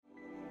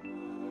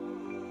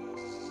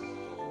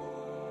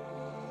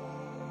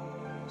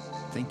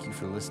Thank you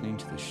for listening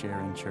to the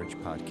Sharon Church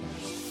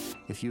podcast.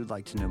 If you would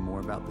like to know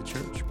more about the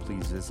church,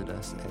 please visit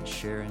us at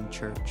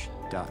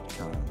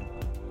sharonchurch.com.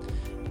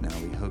 Now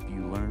we hope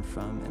you learn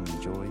from and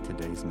enjoy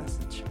today's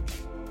message.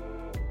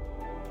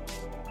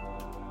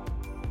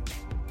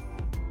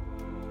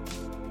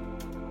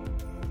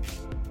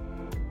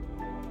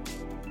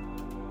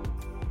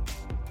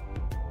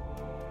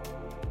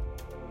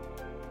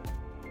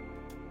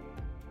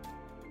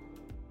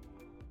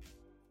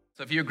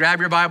 So if you grab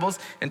your Bibles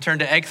and turn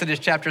to Exodus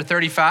chapter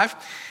 35.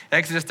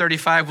 Exodus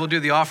 35, we'll do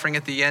the offering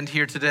at the end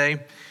here today.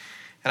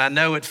 And I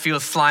know it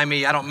feels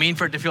slimy. I don't mean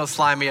for it to feel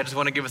slimy. I just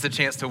want to give us a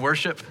chance to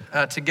worship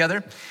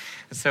together.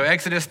 And so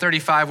Exodus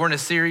 35, we're in a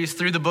series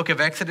through the book of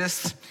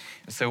Exodus.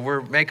 And so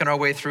we're making our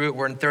way through it.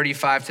 We're in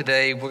 35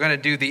 today. We're going to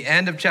do the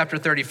end of chapter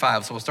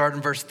 35. So we'll start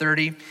in verse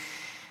 30.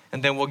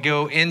 And then we'll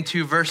go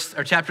into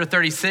chapter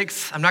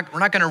 36. We're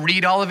not going to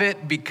read all of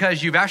it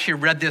because you've actually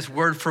read this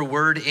word for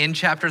word in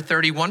chapter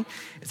 31.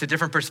 It's a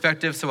different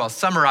perspective, so I'll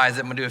summarize it.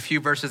 I'm going to do a few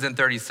verses in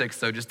 36,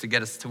 so just to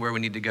get us to where we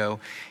need to go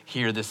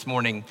here this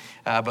morning.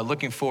 But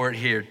looking forward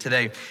here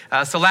today.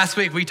 So last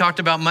week we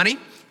talked about money,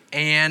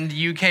 and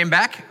you came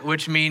back,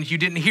 which means you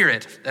didn't hear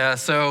it.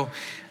 So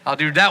I'll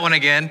do that one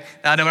again.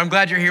 No, I'm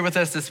glad you're here with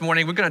us this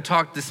morning. We're going to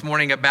talk this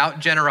morning about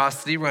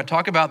generosity. We're going to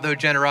talk about, though,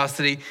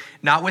 generosity,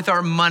 not with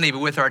our money, but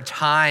with our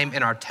time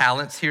and our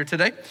talents here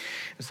today.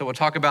 And so we'll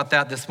talk about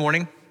that this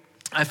morning.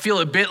 I feel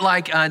a bit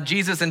like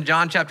Jesus in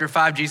John chapter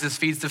 5, Jesus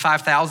feeds the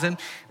 5,000.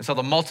 And so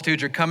the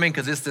multitudes are coming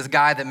because it's this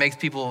guy that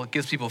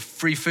gives people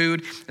free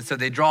food. And so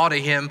they draw to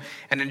him.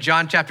 And in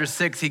John chapter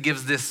 6, he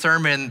gives this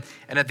sermon.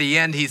 And at the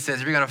end, he says,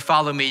 if you're going to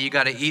follow me, you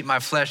got to eat my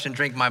flesh and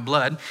drink my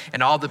blood.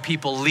 And all the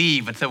people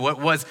leave. And so what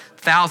was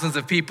thousands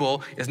of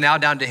people is now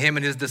down to him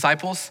and his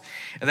disciples.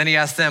 And then he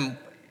asks them,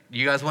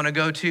 you guys want to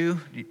go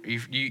too?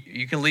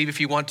 You can leave if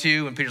you want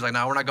to. And Peter's like,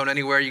 no, we're not going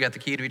anywhere. You got the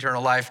key to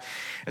eternal life.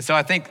 And so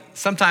I think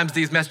sometimes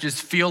these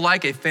messages feel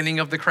like a thinning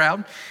of the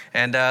crowd.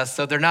 And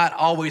so they're not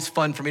always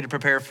fun for me to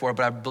prepare for,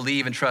 but I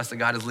believe and trust that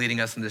God is leading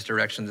us in this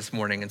direction this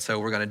morning. And so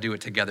we're going to do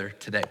it together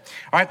today.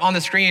 All right, on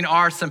the screen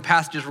are some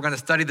passages we're going to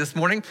study this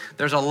morning.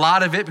 There's a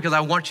lot of it because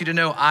I want you to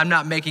know I'm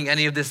not making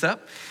any of this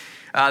up.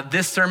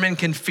 This sermon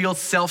can feel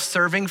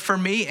self-serving for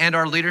me and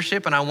our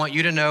leadership. And I want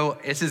you to know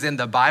this is in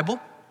the Bible.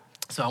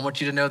 So I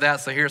want you to know that.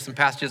 So here are some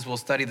passages we'll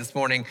study this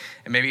morning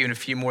and maybe even a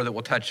few more that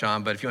we'll touch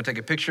on. But if you want to take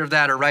a picture of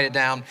that or write it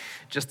down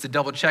just to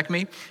double check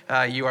me,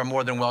 you are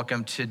more than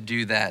welcome to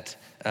do that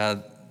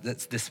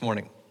this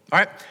morning. All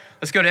right,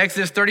 let's go to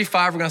Exodus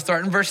 35. We're going to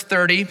start in verse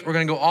 30. We're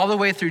going to go all the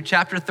way through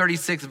chapter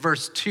 36,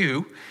 verse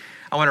 2.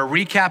 I want to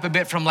recap a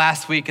bit from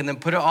last week and then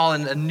put it all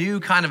in a new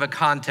kind of a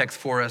context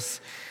for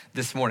us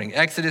this morning.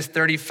 Exodus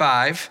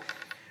 35,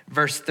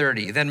 verse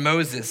 30. Then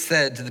Moses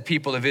said to the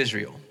people of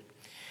Israel,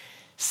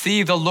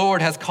 see, the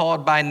Lord has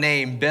called by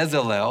name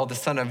Bezalel, the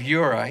son of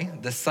Uri,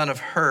 the son of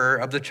Hur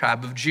of the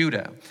tribe of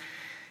Judah.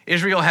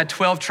 Israel had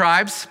 12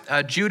 tribes.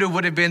 Judah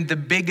would have been the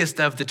biggest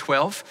of the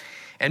 12.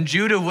 And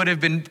Judah would have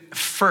been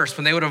first.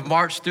 When they would have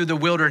marched through the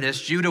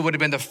wilderness, Judah would have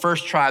been the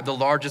first tribe, the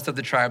largest of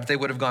the tribes. They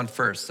would have gone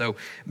first. So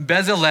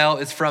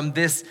Bezalel is from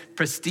this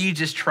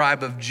prestigious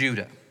tribe of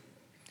Judah.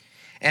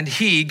 And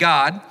he,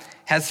 God,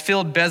 has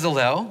filled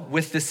Bezalel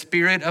with the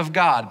Spirit of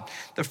God.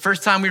 The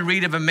first time we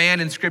read of a man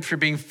in Scripture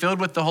being filled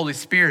with the Holy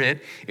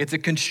Spirit, it's a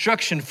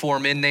construction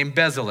foreman named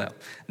Bezalel.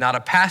 Not a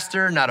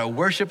pastor, not a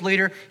worship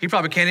leader. He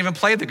probably can't even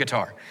play the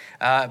guitar.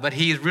 But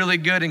he's really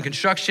good in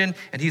construction,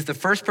 and he's the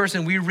first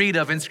person we read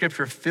of in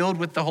Scripture filled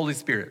with the Holy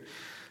Spirit.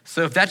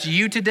 So if that's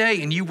you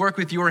today and you work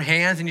with your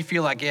hands and you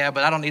feel like, yeah,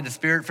 but I don't need the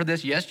Spirit for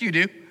this. Yes, you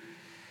do.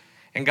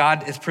 And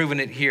God has proven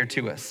it here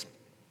to us.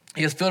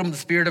 He has filled him with the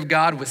Spirit of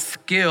God with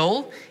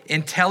skill,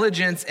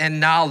 intelligence, and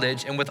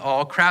knowledge, and with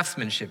all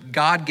craftsmanship.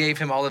 God gave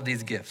him all of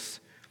these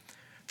gifts.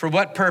 For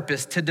what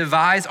purpose? To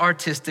devise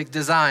artistic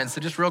designs.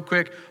 So just real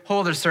quick, whole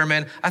other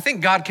sermon. I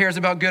think God cares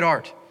about good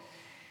art.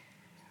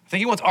 I think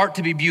he wants art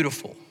to be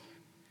beautiful.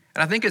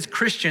 And I think as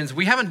Christians,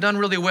 we haven't done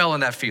really well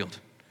in that field.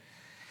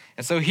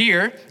 And so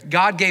here,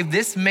 God gave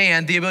this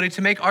man the ability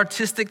to make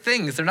artistic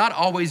things. They're not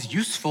always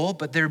useful,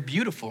 but they're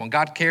beautiful. And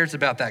God cares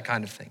about that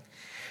kind of thing.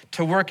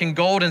 To work in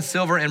gold and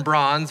silver and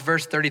bronze,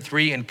 verse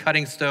 33, in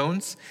cutting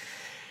stones,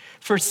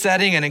 for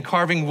setting and in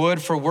carving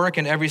wood, for work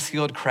in every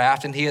skilled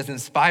craft. And he has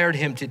inspired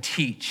him to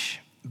teach,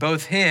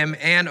 both him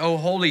and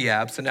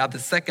Oholiab, so now the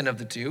second of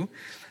the two,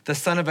 the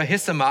son of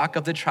Ahisamach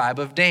of the tribe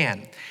of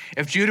Dan.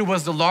 If Judah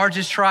was the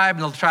largest tribe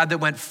and the tribe that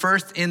went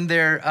first in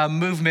their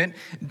movement,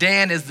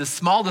 Dan is the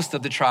smallest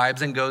of the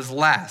tribes and goes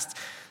last.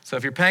 So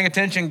if you're paying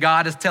attention,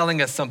 God is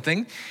telling us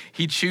something.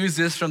 He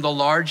chooses from the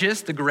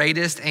largest, the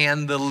greatest,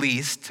 and the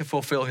least to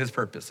fulfill his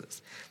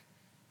purposes.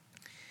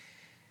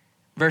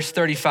 Verse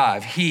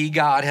 35, he,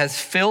 God,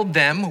 has filled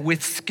them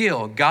with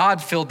skill.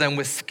 God filled them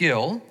with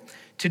skill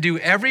to do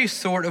every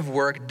sort of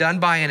work done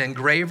by an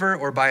engraver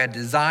or by a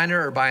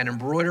designer or by an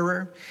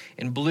embroiderer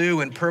in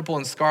blue and purple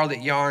and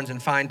scarlet yarns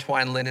and fine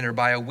twined linen, or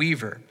by a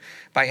weaver,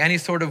 by any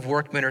sort of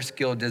workman or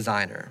skilled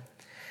designer.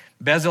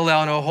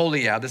 Bezalel and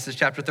Oholiab, this is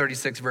chapter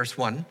 36, verse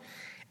 1,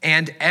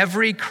 and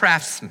every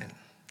craftsman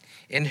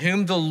in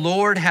whom the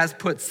Lord has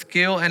put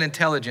skill and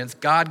intelligence.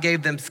 God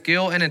gave them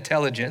skill and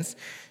intelligence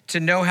to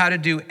know how to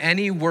do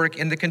any work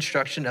in the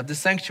construction of the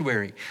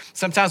sanctuary.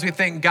 Sometimes we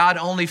think God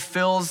only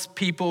fills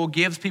people,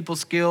 gives people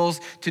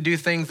skills to do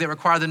things that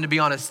require them to be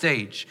on a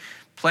stage,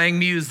 playing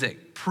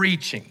music,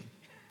 preaching,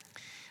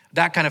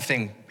 that kind of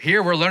thing.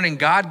 Here we're learning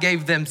God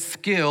gave them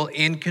skill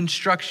in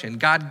construction.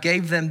 God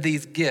gave them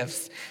these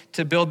gifts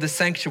to build the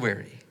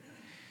sanctuary.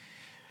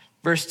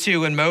 Verse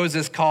 2, and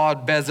Moses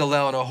called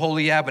Bezalel and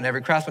Oholiab and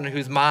every craftsman in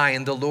whose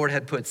mind the Lord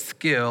had put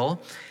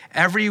skill,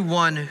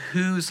 everyone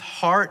whose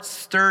heart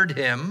stirred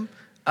him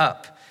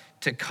up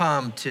to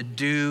come to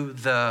do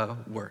the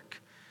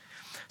work.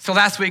 So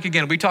last week,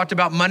 again, we talked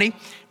about money.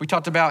 We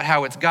talked about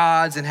how it's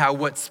God's and how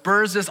what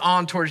spurs us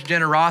on towards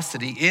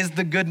generosity is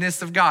the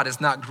goodness of God. It's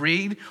not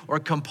greed or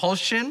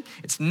compulsion.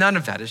 It's none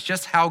of that. It's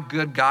just how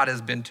good God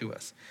has been to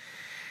us.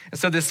 And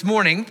so this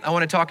morning, I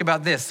want to talk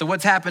about this. So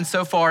what's happened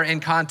so far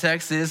in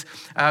context is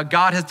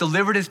God has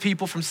delivered his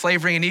people from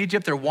slavery in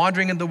Egypt. They're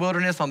wandering in the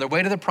wilderness on their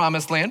way to the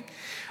promised land.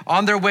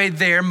 On their way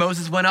there,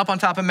 Moses went up on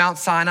top of Mount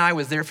Sinai,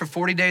 was there for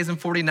 40 days and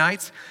 40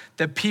 nights.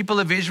 The people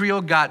of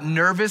Israel got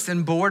nervous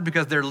and bored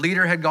because their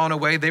leader had gone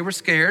away. They were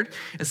scared.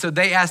 And so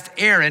they asked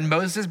Aaron,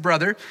 Moses'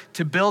 brother,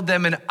 to build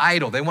them an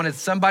idol. They wanted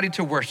somebody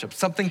to worship,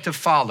 something to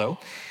follow.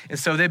 And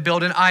so they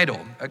built an idol,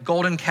 a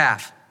golden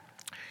calf.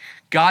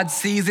 God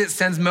sees it,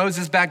 sends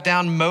Moses back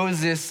down.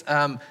 Moses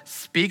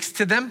speaks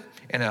to them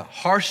in a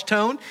harsh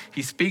tone.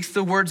 He speaks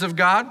the words of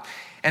God.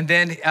 And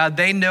then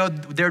they know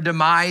their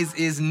demise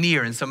is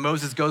near. And so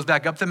Moses goes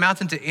back up the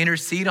mountain to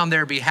intercede on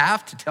their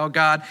behalf, to tell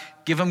God,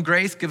 give him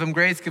grace, give him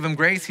grace, give him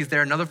grace. He's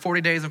there another 40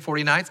 days and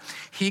 40 nights.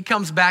 He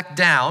comes back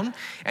down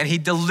and he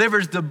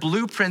delivers the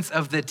blueprints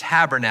of the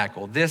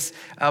tabernacle, this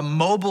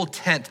mobile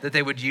tent that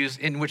they would use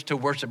in which to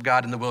worship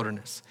God in the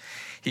wilderness.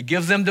 He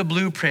gives them the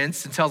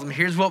blueprints and tells them,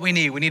 here's what we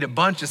need. We need a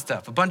bunch of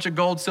stuff, a bunch of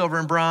gold, silver,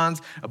 and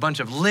bronze, a bunch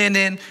of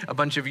linen, a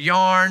bunch of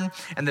yarn,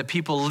 and the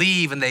people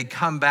leave and they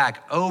come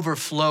back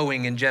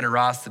overflowing in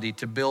generosity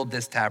to build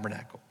this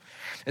tabernacle.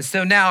 And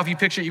so now if you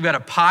picture, you've got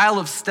a pile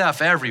of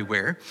stuff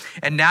everywhere,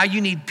 and now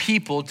you need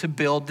people to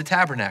build the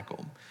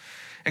tabernacle.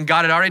 And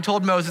God had already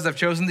told Moses, I've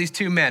chosen these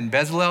two men,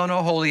 Bezalel and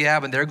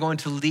Oholiab, and they're going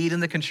to lead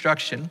in the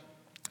construction.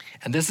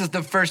 And this is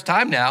the first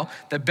time now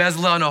that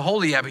Bezalel and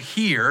Oholiab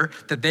hear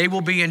that they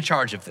will be in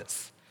charge of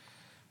this.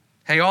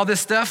 Hey, all this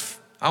stuff,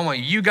 I want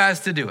you guys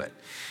to do it.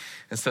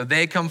 And so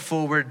they come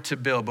forward to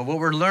build. But what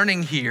we're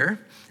learning here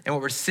and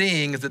what we're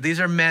seeing is that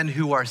these are men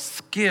who are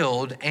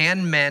skilled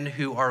and men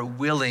who are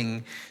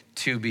willing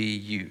to be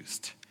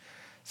used.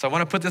 So I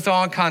want to put this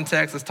all in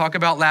context. Let's talk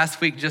about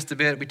last week just a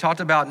bit. We talked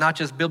about not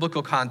just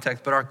biblical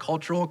context, but our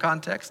cultural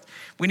context.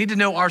 We need to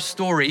know our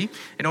story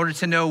in order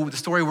to know the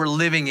story we're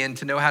living in,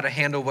 to know how to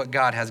handle what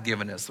God has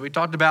given us. So we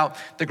talked about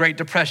the Great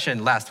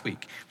Depression last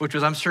week, which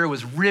was, I'm sure,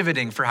 was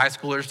riveting for high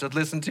schoolers to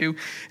listen to.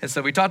 And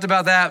so we talked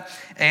about that.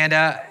 And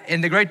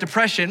in the Great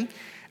Depression,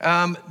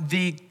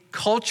 the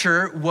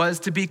culture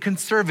was to be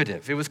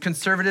conservative. It was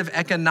conservative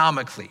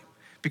economically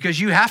because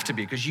you have to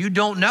be, because you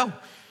don't know.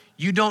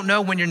 You don't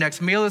know when your next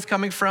meal is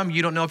coming from.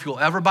 You don't know if you'll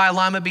ever buy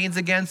lima beans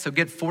again. So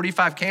get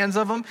 45 cans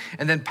of them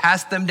and then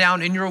pass them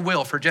down in your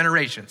will for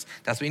generations.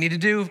 That's what you need to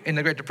do in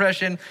the Great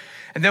Depression.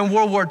 And then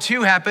World War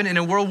II happened. And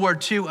in World War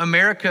II,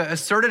 America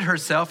asserted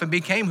herself and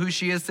became who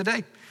she is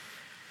today.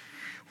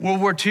 World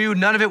War II,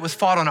 none of it was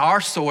fought on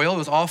our soil. It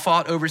was all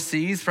fought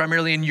overseas,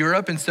 primarily in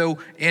Europe. And so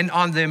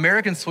on the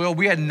American soil,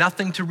 we had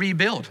nothing to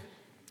rebuild.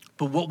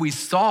 But what we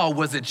saw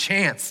was a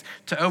chance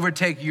to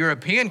overtake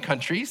European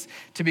countries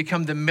to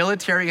become the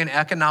military and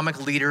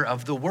economic leader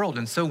of the world.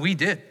 And so we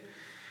did.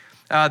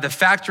 The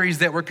factories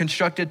that were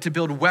constructed to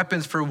build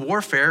weapons for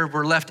warfare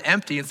were left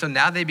empty. And so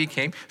now they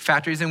became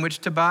factories in which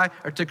to buy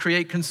or to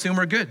create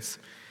consumer goods.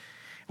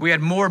 We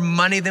had more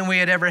money than we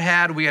had ever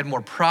had. We had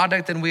more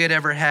product than we had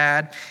ever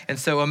had. And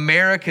so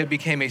America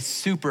became a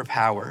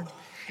superpower.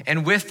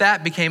 And with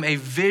that became a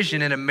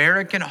vision, an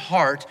American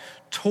heart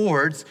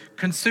towards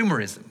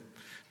consumerism,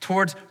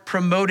 towards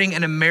promoting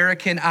an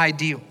American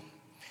ideal.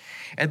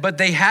 But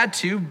they had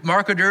to,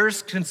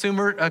 marketers,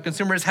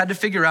 consumers had to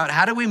figure out,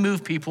 how do we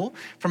move people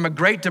from a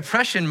Great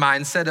Depression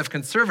mindset of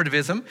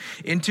conservatism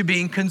into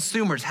being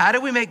consumers? How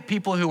do we make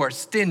people who are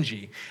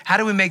stingy, how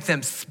do we make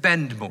them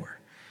spend more?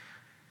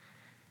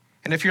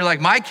 And if you're like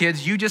my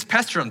kids, you just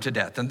pester them to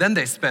death and then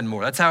they spend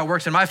more. That's how it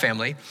works in my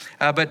family.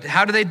 But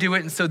how do they do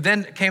it? And so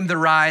then came the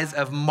rise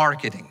of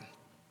marketing.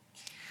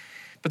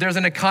 But there's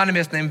an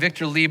economist named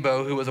Victor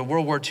Lebo who was a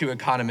World War II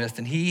economist,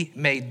 and he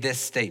made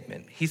this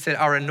statement. He said,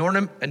 our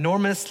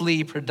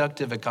enormously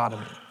productive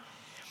economy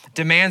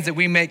demands that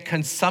we make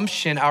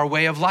consumption our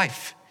way of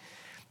life,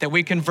 that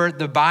we convert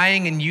the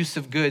buying and use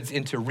of goods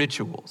into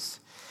rituals,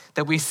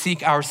 that we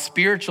seek our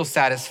spiritual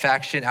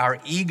satisfaction, our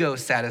ego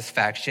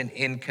satisfaction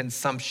in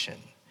consumption.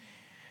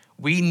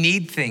 We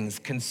need things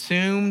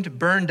consumed,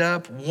 burned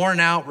up, worn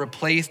out,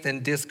 replaced,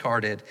 and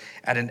discarded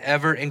at an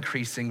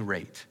ever-increasing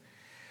rate.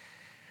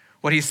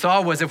 What he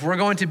saw was if we're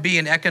going to be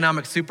an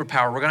economic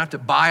superpower, we're gonna have to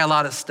buy a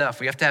lot of stuff.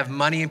 We have to have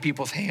money in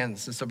people's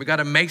hands. And so we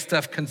gotta make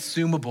stuff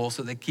consumable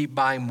so they keep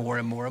buying more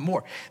and more and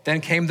more.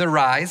 Then came the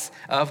rise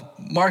of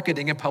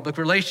marketing and public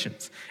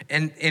relations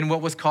and in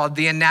what was called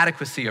the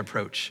inadequacy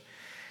approach.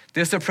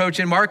 This approach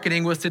in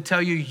marketing was to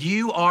tell you,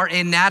 you are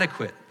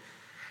inadequate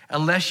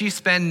unless you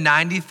spend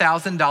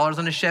 $90,000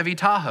 on a Chevy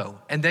Tahoe,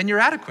 and then you're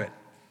adequate.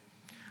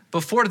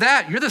 Before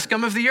that, you're the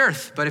scum of the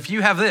earth, but if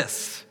you have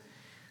this,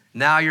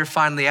 now you're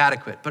finally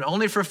adequate, but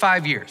only for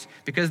 5 years,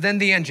 because then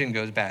the engine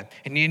goes bad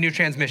and you need a new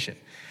transmission,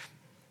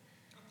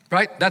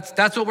 right?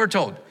 That's what we're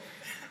told.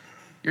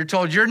 You're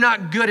told you're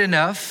not good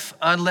enough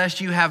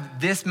unless you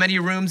have this many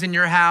rooms in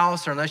your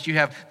house, or unless you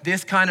have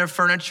this kind of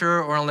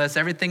furniture, or unless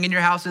everything in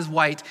your house is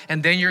white,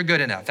 and then you're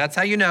good enough. That's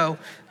how you know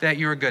that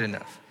you're good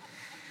enough.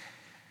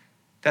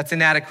 That's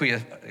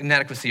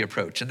inadequacy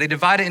approach. And they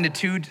divide it into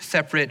two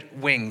separate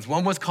wings.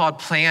 One was called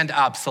planned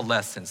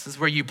obsolescence. This is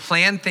where you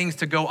plan things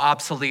to go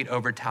obsolete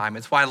over time.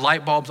 It's why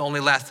light bulbs only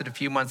lasted a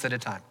few months at a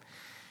time.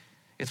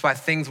 It's why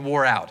things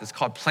wore out. It's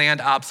called planned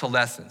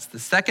obsolescence. The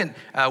second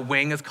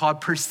wing is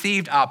called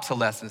perceived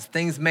obsolescence.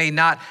 Things may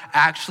not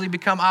actually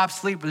become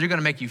obsolete, but they're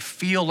gonna make you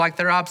feel like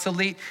they're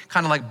obsolete,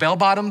 kind of like bell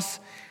bottoms,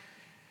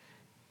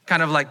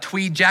 kind of like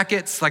tweed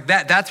jackets, like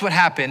that. That's what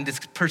happened. It's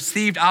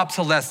perceived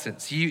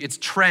obsolescence. It's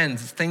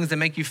trends, it's things that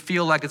make you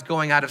feel like it's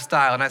going out of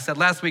style. And I said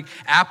last week,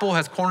 Apple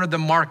has cornered the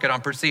market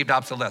on perceived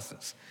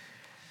obsolescence.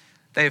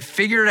 They've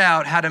figured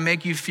out how to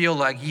make you feel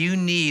like you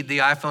need the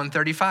iPhone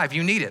 35.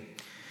 You need it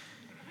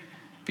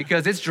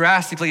because it's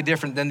drastically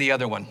different than the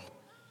other one.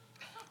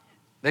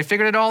 They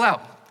figured it all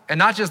out. And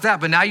not just that,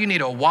 but now you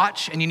need a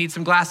watch and you need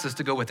some glasses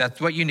to go with that.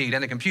 That's what you need,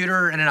 and a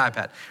computer and an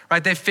iPad,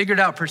 right? They figured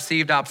out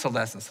perceived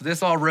obsolescence. So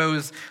this all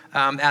rose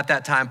at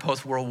that time,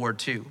 post-World War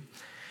II.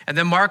 And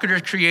then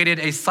marketers created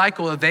a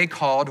cycle that they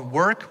called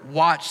work,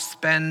 watch,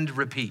 spend,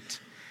 repeat.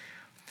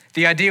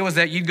 The idea was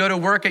that you'd go to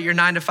work at your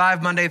 9 to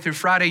 5, Monday through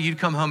Friday. You'd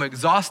come home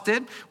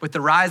exhausted. With the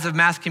rise of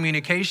mass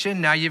communication,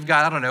 now you've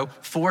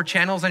got, 4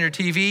 channels on your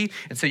TV.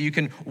 And so you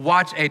can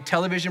watch a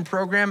television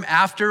program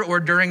after or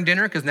during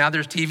dinner, because now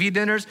there's TV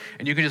dinners,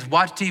 and you can just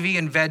watch TV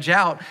and veg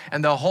out.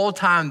 And the whole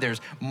time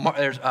there's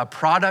a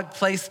product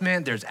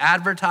placement, there's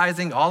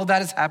advertising, all of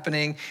that is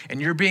happening.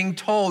 And you're being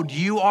told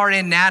you are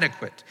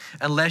inadequate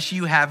unless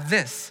you have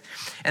this.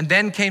 And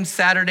then came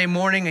Saturday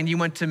morning and you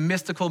went to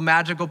mystical,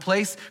 magical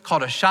place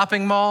called a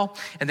shopping mall.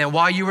 And then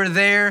while you were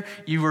there,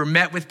 you were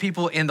met with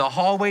people in the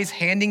hallways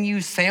handing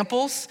you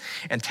samples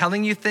and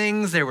telling you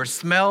things. There were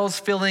smells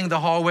filling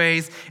the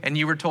hallways and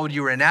you were told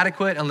you were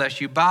inadequate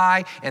unless you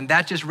buy. And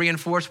that just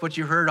reinforced what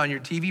you heard on your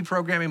TV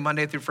programming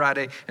Monday through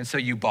Friday. And so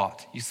you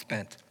bought, you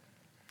spent.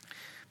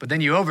 But then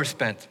you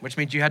overspent, which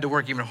means you had to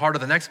work even harder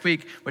the next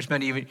week, which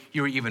meant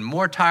you were even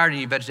more tired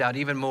and you vegged out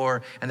even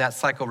more, and that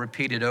cycle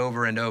repeated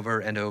over and over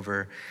and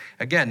over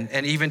again.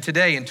 And even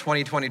today in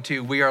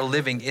 2022, we are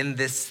living in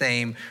this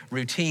same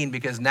routine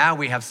because now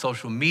we have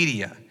social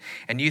media,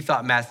 and you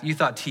thought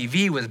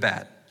TV was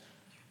bad.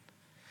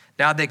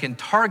 Now they can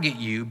target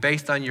you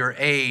based on your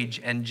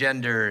age and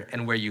gender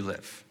and where you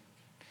live,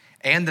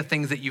 and the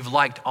things that you've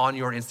liked on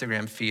your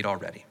Instagram feed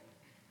already.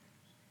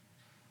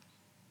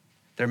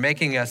 They're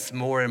making us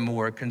more and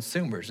more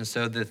consumers. And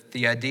so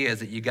the idea is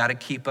that you gotta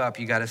keep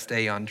up, you gotta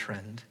stay on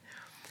trend.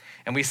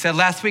 And we said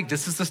last week,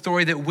 this is the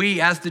story that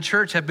we as the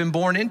church have been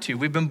born into.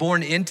 We've been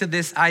born into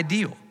this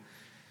ideal.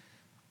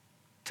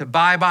 To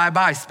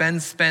buy,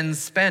 spend.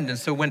 And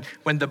so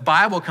when the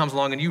Bible comes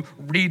along and you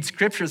read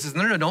scripture, it says,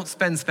 no, don't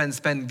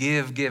spend,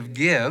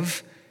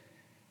 give.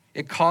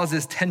 It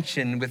causes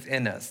tension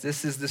within us.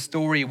 This is the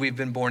story we've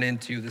been born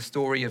into, the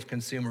story of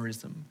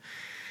consumerism.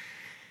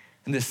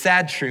 And the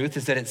sad truth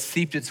is that it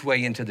seeped its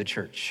way into the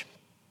church.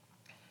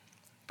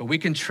 But we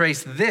can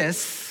trace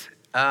this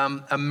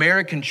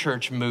American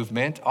church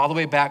movement all the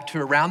way back to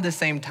around the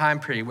same time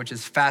period, which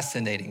is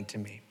fascinating to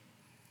me.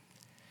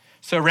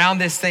 So around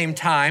this same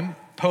time,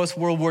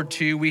 post-World War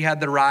II, we had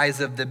the rise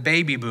of the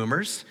baby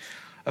boomers,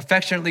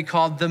 affectionately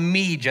called the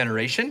me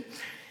generation.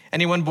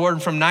 Anyone born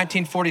from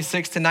 1946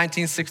 to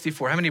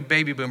 1964? How many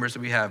baby boomers do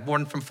we have?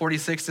 Born from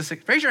 46 to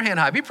 60? Raise your hand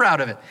high, be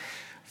proud of it.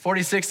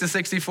 46 to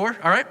 64,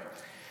 all right?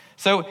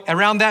 So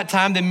around that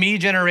time, the me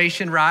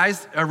generation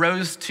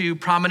arose to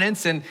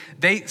prominence, and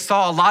they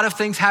saw a lot of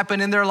things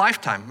happen in their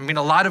lifetime. I mean,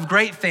 a lot of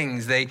great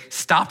things. They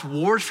stopped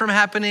wars from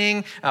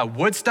happening.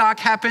 Woodstock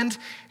happened,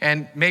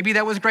 and maybe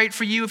that was great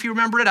for you if you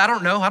remember it. I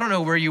don't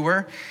know where you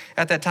were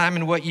at that time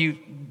and what you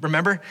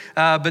remember,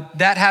 but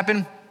that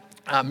happened.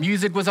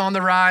 Music was on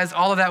the rise.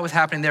 All of that was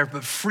happening there,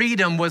 but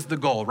freedom was the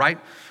goal, right?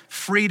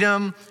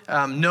 Freedom,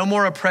 no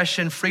more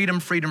oppression, freedom.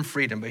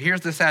 But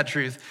here's the sad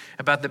truth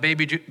about the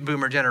baby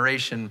boomer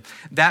generation.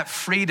 That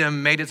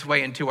freedom made its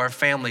way into our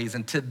families.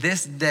 And to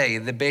this day,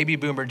 the baby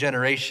boomer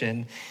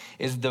generation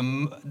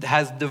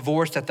has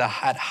divorced at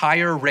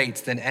higher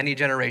rates than any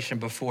generation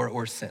before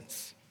or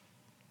since.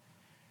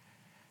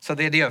 So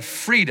the idea of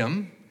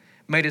freedom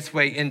made its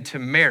way into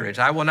marriage.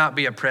 I will not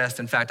be oppressed.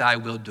 In fact, I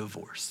will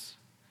divorce.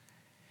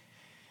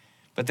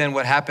 But then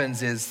what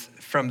happens is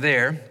from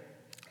there,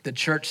 the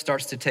church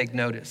starts to take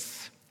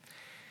notice.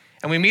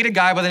 And we meet a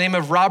guy by the name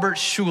of Robert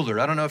Schuller.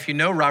 I don't know if you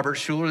know Robert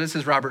Schuller. This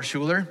is Robert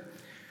Schuller.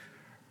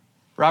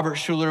 Robert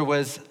Schuller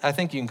was, I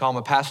think you can call him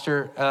a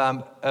pastor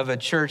of a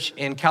church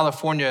in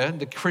California,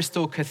 the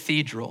Crystal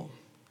Cathedral.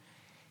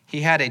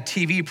 He had a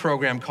TV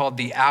program called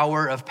The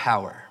Hour of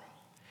Power.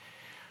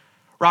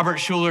 Robert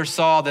Schuller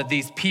saw that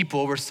these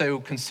people were so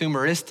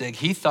consumeristic,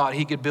 he thought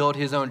he could build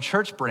his own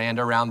church brand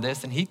around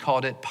this, and he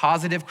called it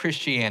positive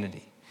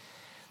Christianity.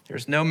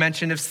 There's no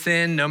mention of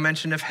sin, no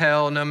mention of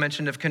hell, no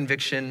mention of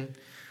conviction,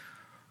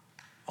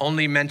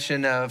 only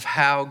mention of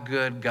how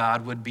good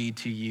God would be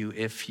to you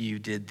if you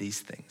did these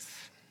things.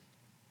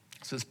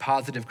 So this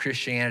positive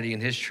Christianity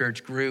in his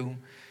church grew.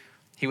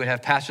 He would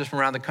have pastors from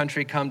around the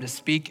country come to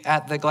speak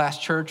at the Glass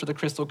Church or the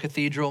Crystal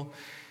Cathedral,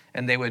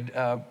 and they would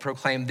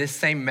proclaim this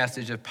same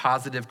message of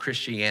positive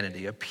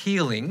Christianity,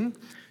 appealing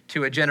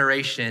to a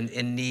generation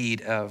in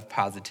need of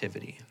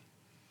positivity.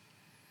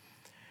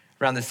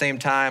 Around the same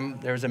time,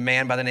 there was a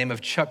man by the name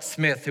of Chuck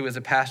Smith, who was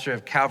a pastor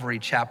of Calvary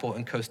Chapel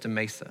in Costa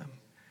Mesa,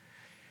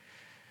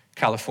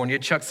 California.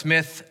 Chuck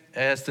Smith,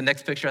 as the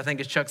next picture I think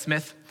is Chuck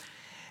Smith.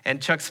 And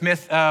Chuck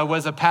Smith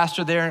was a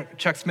pastor there.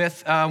 Chuck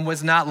Smith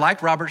was not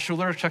like Robert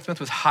Schuller. Chuck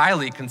Smith was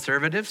highly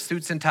conservative,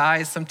 suits and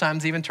ties,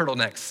 sometimes even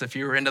turtlenecks, if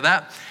you were into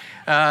that.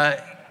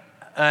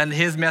 And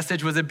his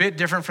message was a bit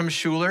different from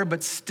Schuller,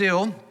 but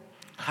still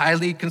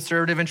highly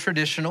conservative and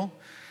traditional,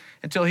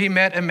 until he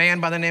met a man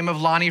by the name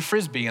of Lonnie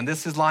Frisbee, and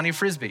this is Lonnie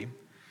Frisbee.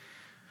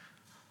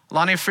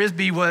 Lonnie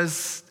Frisbee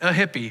was a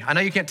hippie. I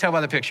know you can't tell by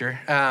the picture,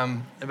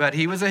 but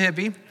he was a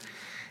hippie.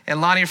 And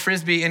Lonnie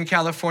Frisbee in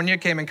California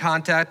came in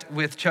contact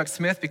with Chuck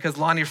Smith because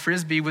Lonnie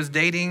Frisbee was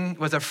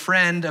a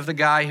friend of the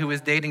guy who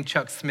was dating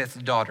Chuck Smith's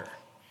daughter.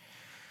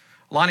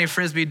 Lonnie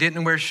Frisbee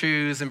didn't wear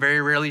shoes and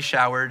very rarely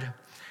showered.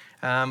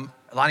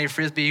 Lonnie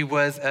Frisbee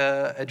was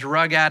a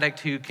drug addict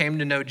who came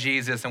to know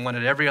Jesus and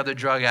wanted every other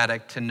drug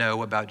addict to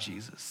know about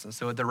Jesus. And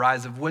so at the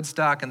rise of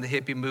Woodstock and the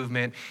hippie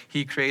movement,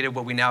 he created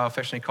what we now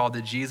affectionately call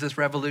the Jesus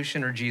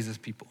Revolution or Jesus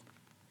People.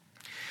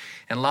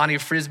 And Lonnie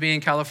Frisbee in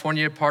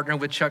California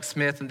partnered with Chuck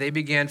Smith, and they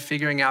began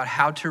figuring out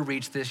how to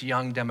reach this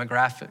young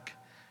demographic.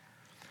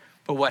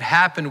 But what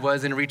happened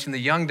was, in reaching the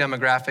young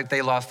demographic,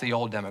 they lost the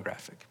old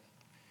demographic.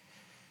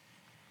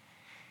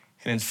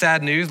 And in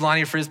sad news,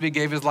 Lonnie Frisbee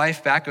gave his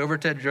life back over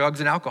to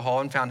drugs and alcohol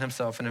and found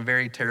himself in a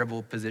very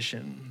terrible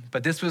position.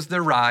 But this was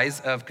the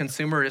rise of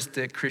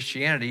consumeristic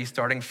Christianity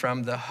starting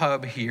from the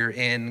hub here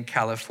in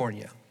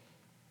California.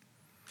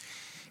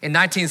 In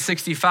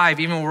 1965,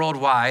 even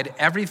worldwide,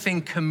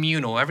 everything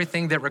communal,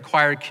 everything that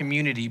required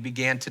community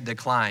began to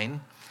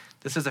decline.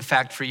 This is a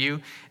fact for you.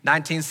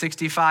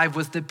 1965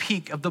 was the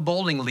peak of the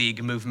bowling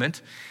league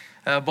movement.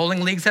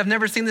 Bowling leagues have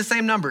never seen the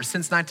same numbers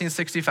since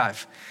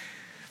 1965.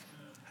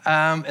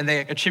 And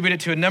they attribute it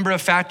to a number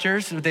of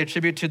factors. They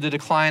attribute to the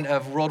decline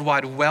of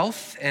worldwide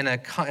wealth and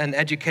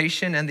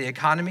education and the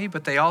economy,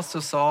 but they also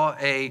saw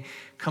a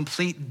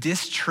complete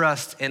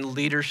distrust in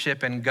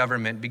leadership and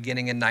government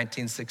beginning in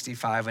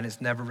 1965, and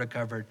it's never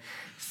recovered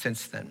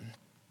since then.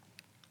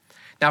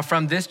 Now,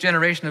 from this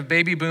generation of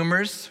baby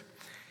boomers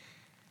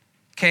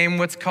came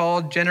what's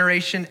called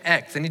Generation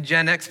X. Any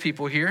Gen X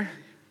people here?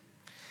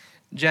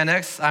 Gen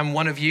X, I'm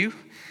one of you.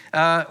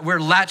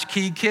 We're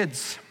latchkey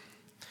kids.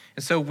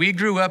 And so we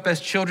grew up as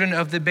children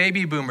of the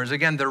baby boomers.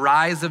 Again, the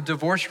rise of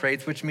divorce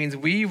rates, which means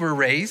we were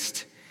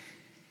raised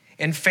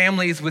in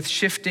families with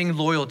shifting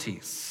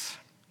loyalties.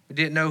 We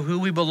didn't know who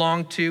we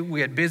belonged to.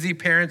 We had busy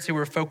parents who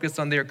were focused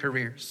on their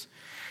careers.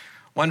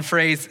 One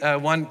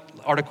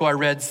article I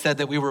read said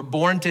that we were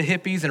born to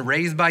hippies and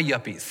raised by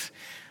yuppies,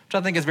 which I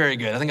think is very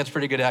good. I think that's a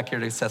pretty good,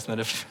 accurate assessment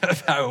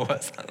of how it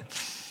was.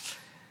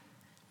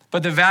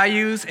 But the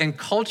values and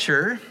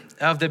culture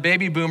of the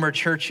baby boomer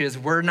churches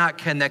were not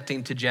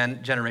connecting to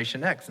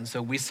Generation X. And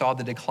so we saw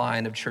the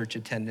decline of church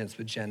attendance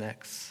with Gen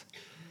X.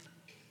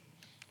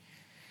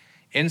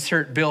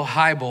 Insert Bill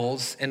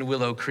Hybels in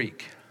Willow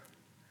Creek.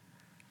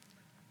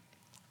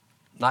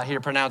 Not here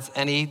to pronounce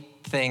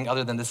anything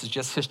other than this is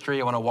just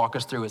history. I want to walk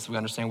us through it so we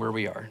understand where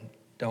we are.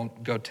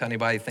 Don't go tell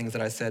anybody things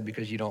that I said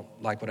because you don't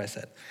like what I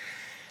said.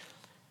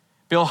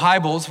 Bill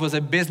Hybels was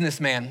a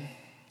businessman.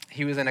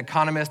 He was an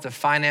economist, a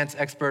finance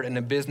expert, and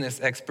a business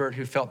expert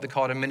who felt the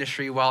call to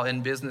ministry while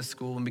in business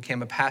school and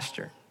became a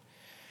pastor.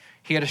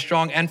 He had a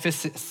strong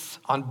emphasis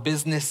on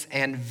business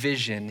and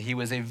vision. He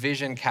was a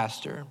vision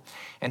caster,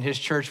 and his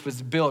church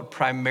was built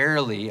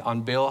primarily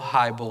on Bill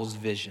Hybels'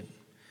 vision.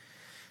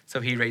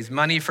 So he raised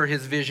money for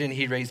his vision.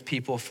 He raised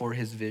people for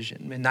his vision.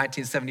 In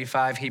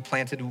 1975, he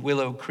planted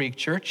Willow Creek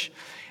Church,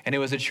 and it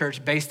was a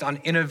church based on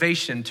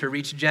innovation to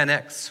reach Gen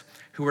X,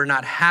 who were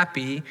not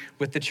happy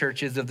with the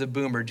churches of the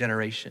boomer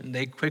generation.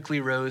 They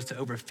quickly rose to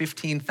over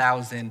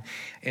 15,000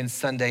 in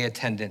Sunday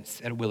attendance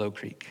at Willow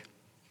Creek.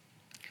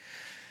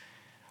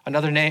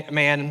 Another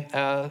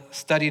man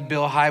studied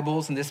Bill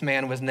Hybels, and this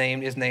man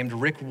is named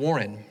Rick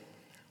Warren.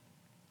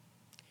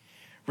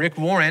 Rick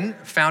Warren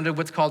founded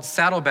what's called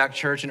Saddleback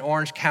Church in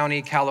Orange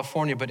County,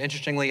 California. But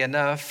interestingly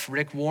enough,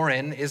 Rick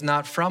Warren is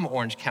not from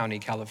Orange County,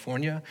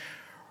 California.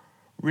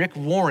 Rick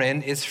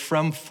Warren is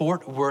from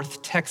Fort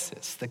Worth,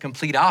 Texas, the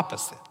complete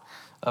opposite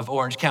of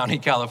Orange County,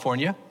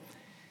 California.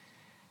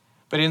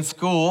 But in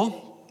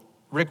school,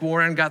 Rick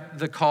Warren got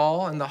the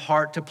call and the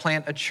heart to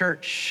plant a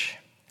church.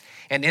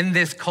 And in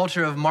this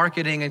culture of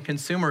marketing and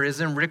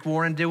consumerism, Rick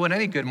Warren did what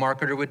any good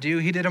marketer would do.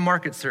 He did a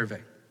market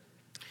survey.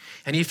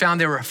 And he found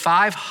there were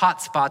 5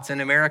 hot spots in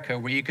America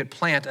where you could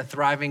plant a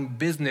thriving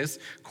business,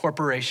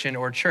 corporation,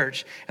 or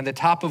church, and the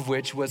top of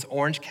which was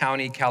Orange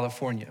County,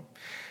 California.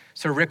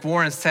 So Rick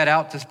Warren set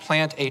out to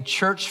plant a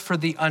church for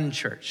the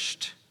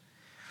unchurched.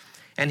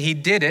 And he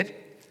did it,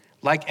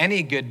 like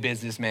any good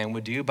businessman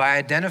would do, by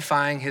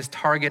identifying his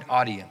target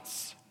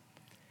audience.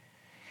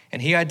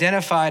 And he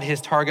identified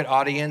his target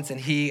audience, and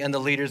he and the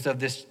leaders of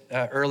this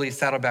early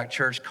Saddleback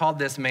church called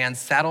this man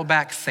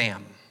Saddleback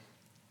Sam.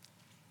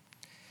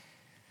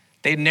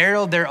 They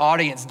narrowed their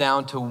audience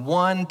down to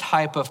one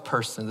type of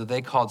person that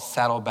they called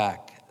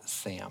Saddleback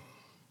Sam.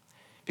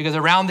 Because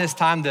around this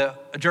time,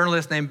 a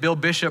journalist named Bill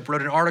Bishop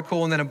wrote an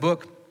article and then a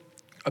book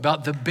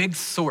about the big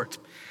sort.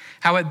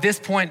 How at this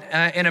point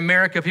in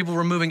America, people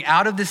were moving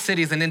out of the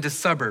cities and into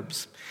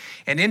suburbs.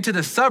 And into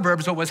the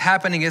suburbs, what was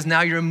happening is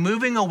now you're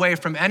moving away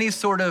from any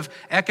sort of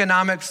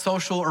economic,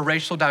 social, or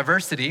racial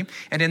diversity.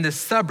 And in the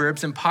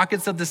suburbs, in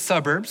pockets of the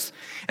suburbs,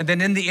 and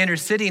then in the inner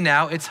city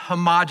now, it's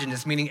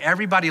homogenous, meaning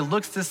everybody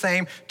looks the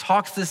same,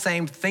 talks the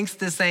same, thinks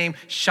the same,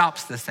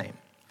 shops the same.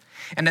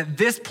 And at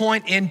this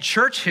point in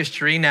church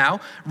history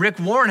now, Rick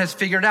Warren has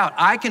figured out,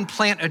 I can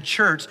plant a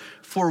church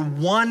for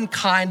one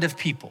kind of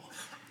people.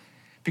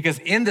 Because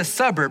in the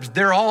suburbs,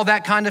 they're all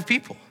that kind of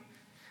people.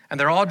 And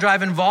they're all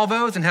driving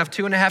Volvos and have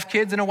 2.5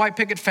 kids and a white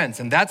picket fence.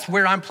 And that's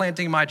where I'm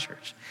planting my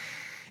church,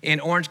 in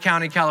Orange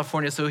County,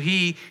 California. So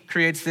he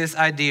creates this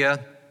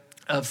idea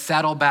of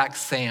Saddleback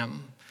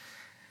Sam.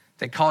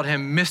 They called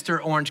him Mr.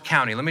 Orange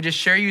County. Let me just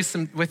share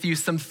with you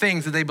some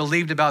things that they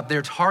believed about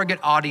their target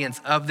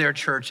audience of their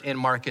church in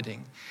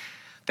marketing.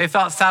 They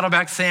thought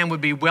Saddleback Sam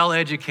would be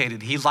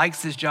well-educated. He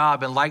likes his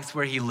job and likes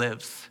where he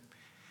lives.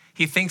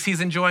 He thinks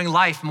he's enjoying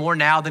life more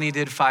now than he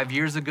did 5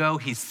 years ago.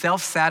 He's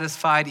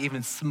self-satisfied,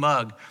 even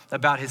smug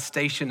about his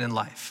station in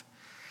life.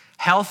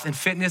 Health and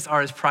fitness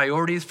are his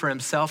priorities for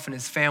himself and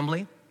his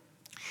family.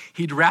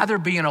 He'd rather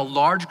be in a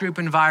large group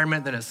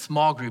environment than a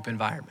small group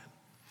environment.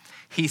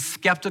 He's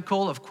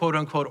skeptical of quote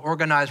unquote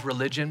organized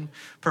religion,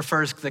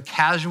 prefers the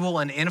casual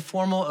and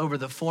informal over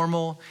the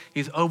formal.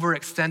 He's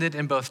overextended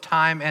in both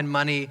time and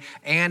money,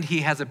 and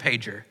he has a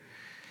pager.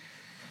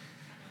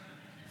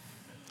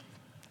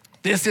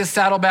 This is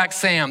Saddleback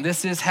Sam.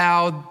 This is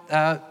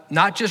how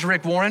not just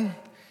Rick Warren,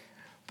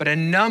 but a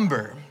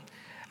number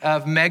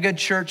of mega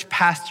church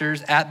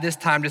pastors at this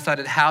time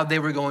decided how they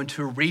were going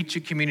to reach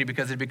a community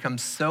because it had become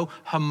so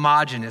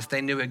homogenous.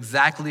 They knew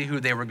exactly who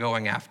they were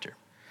going after.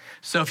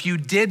 So if you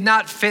did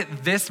not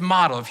fit this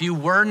model, if you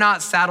were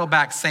not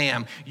Saddleback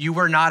Sam, you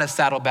were not a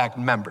Saddleback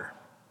member.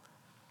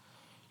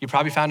 You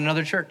probably found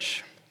another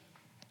church.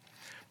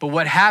 But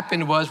what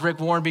happened was Rick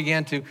Warren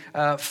began to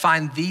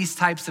find these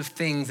types of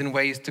things and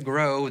ways to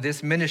grow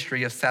this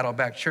ministry of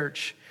Saddleback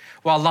Church.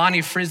 While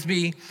Lonnie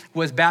Frisbee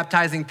was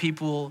baptizing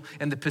people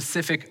in the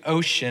Pacific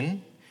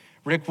Ocean,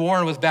 Rick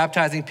Warren was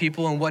baptizing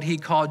people in what he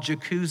called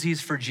jacuzzis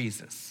for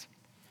Jesus.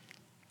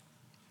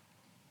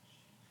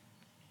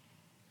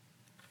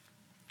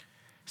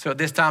 So at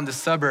this time, the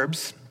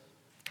suburbs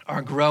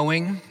are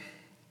growing.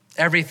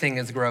 Everything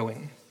is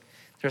growing.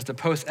 There's the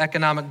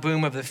post-economic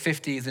boom of the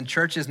 50s, and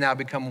churches now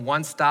become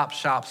one-stop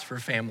shops for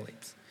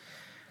families.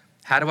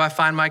 How do I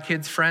find my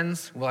kids'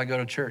 friends? Well, I go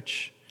to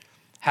church.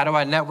 How do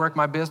I network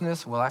my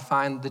business? Well, I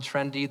find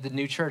the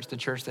new church, the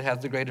church that has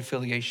the great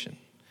affiliation.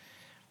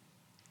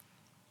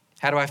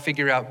 How do I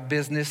figure out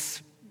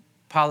business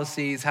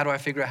policies? How do I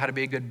figure out how to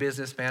be a good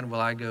businessman? Well,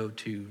 I go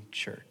to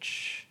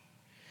church.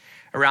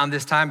 Around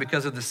this time,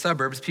 because of the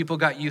suburbs, people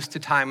got used to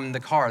time in the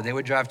car. They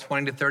would drive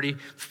 20 to 30,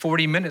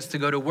 40 minutes to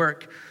go to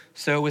work.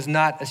 So it was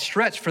not a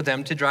stretch for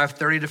them to drive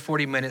 30 to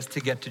 40 minutes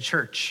to get to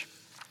church.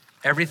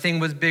 Everything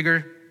was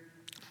bigger.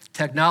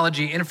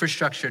 Technology,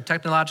 infrastructure,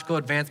 technological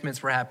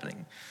advancements were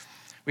happening.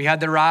 We had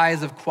the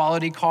rise of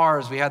quality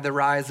cars. We had the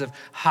rise of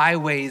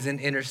highways and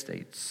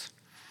interstates.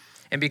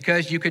 And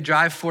because you could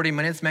drive 40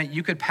 minutes meant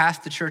you could pass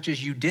the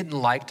churches you didn't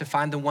like to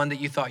find the one that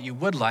you thought you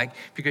would like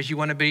because you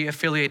want to be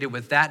affiliated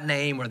with that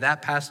name or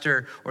that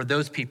pastor or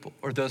those people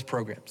or those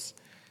programs.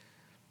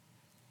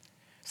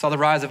 Saw the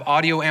rise of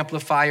audio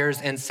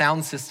amplifiers and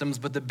sound systems,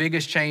 but the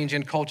biggest change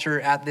in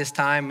culture at this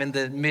time in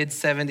the mid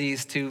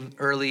 70s to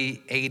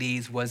early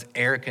 80s was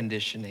air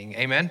conditioning.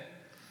 Amen?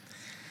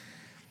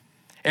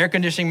 Air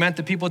conditioning meant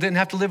that people didn't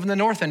have to live in the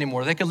north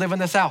anymore. They could live in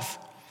the south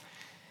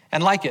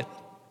and like it.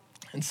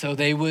 And so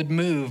they would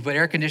move, but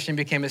air conditioning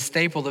became a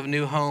staple of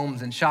new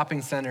homes and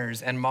shopping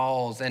centers and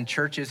malls, and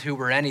churches who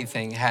were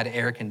anything had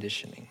air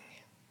conditioning.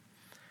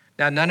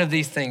 Now, none of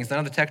these things, none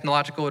of the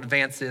technological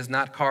advances,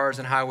 not cars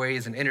and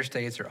highways and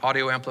interstates or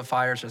audio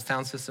amplifiers or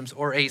sound systems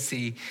or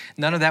AC,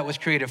 none of that was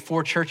created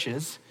for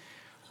churches,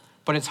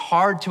 but it's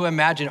hard to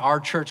imagine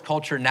our church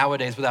culture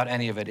nowadays without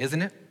any of it,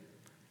 isn't it?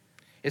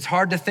 It's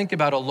hard to think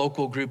about a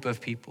local group of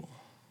people.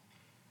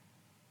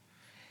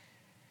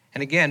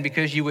 And again,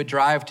 because you would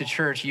drive to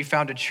church, you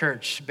found a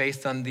church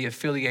based on the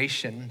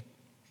affiliation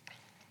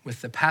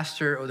with the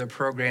pastor or the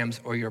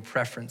programs or your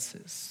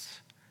preferences.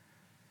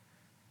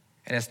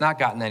 And it's not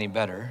gotten any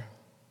better,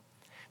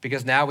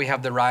 because now we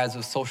have the rise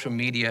of social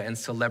media and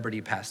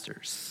celebrity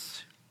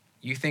pastors.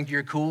 You think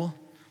you're cool?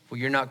 Well,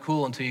 you're not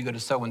cool until you go to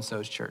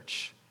so-and-so's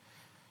church.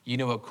 You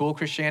know what cool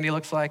Christianity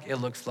looks like? It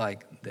looks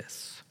like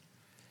this.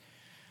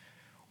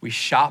 We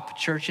shop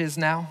churches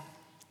now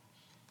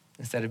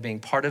instead of being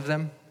part of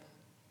them.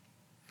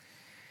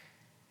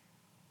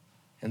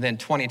 And then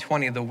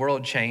 2020, the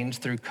world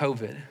changed through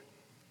COVID.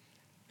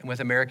 And with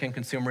American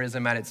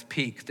consumerism at its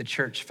peak, the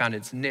church found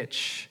its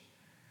niche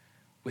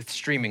with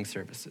streaming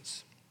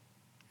services.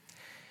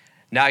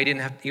 Now you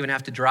didn't even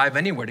have to drive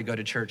anywhere to go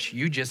to church.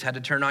 You just had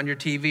to turn on your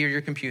TV or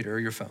your computer or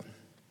your phone.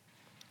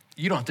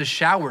 You don't have to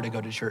shower to go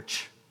to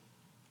church,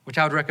 which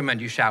I would recommend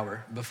you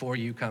shower before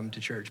you come to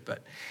church,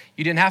 but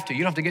you didn't have to. You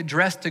don't have to get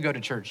dressed to go to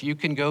church. You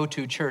can go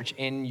to church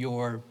in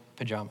your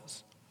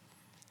pajamas.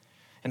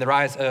 And the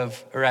rise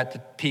of, or at the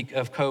peak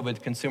of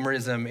COVID,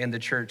 consumerism in the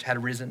church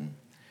had risen.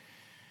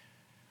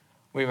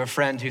 We have a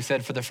friend who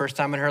said for the first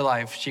time in her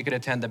life, she could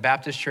attend the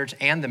Baptist church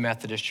and the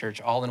Methodist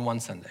church all in one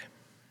Sunday.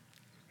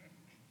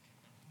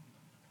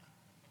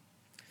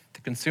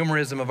 The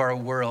consumerism of our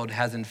world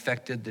has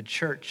infected the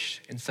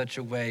church in such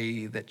a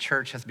way that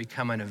church has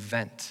become an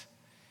event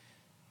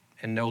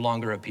and no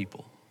longer a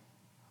people.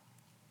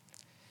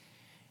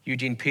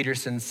 Eugene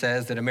Peterson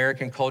says that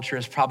American culture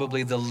is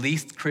probably the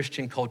least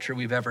Christian culture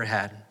we've ever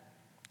had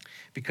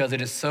because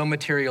it is so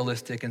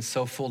materialistic and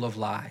so full of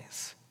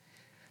lies.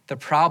 The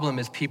problem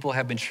is people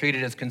have been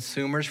treated as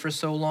consumers for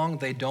so long,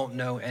 they don't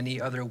know any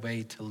other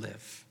way to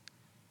live.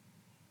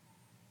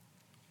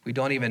 We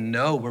don't even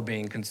know we're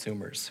being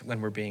consumers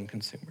when we're being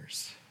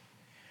consumers.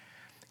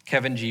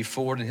 Kevin G.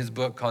 Ford, in his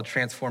book called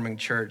Transforming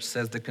Church,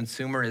 says the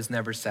consumer is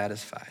never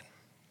satisfied.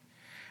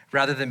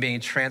 Rather than being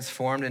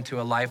transformed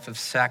into a life of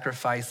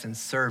sacrifice and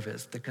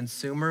service, the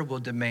consumer will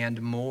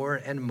demand more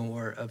and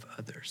more of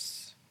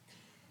others.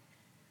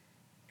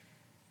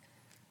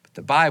 But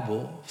the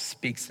Bible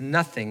speaks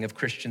nothing of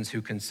Christians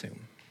who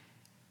consume.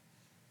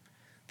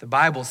 The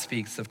Bible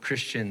speaks of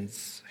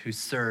Christians who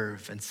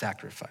serve and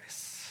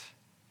sacrifice,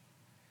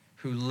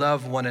 who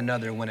love one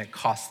another when it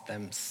costs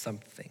them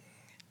something.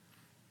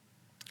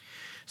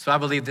 So I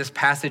believe this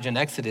passage in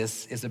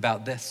Exodus is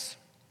about this.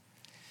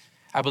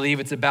 I believe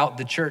it's about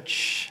the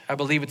church. I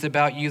believe it's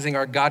about using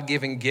our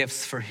God-given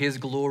gifts for his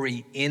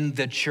glory in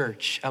the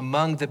church,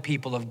 among the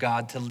people of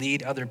God, to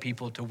lead other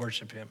people to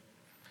worship him.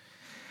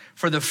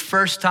 For the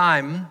first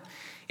time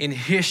in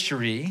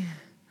history,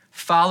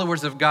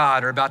 followers of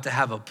God are about to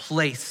have a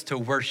place to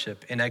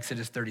worship in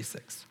Exodus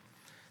 36.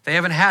 They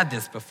haven't had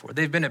this before.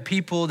 They've been a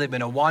people, they've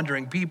been a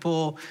wandering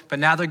people, but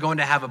now they're going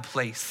to have a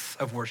place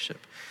of worship.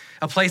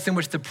 A place in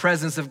which the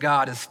presence of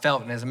God is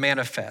felt and is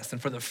manifest. And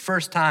for the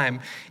first time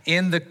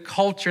in the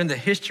culture, in the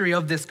history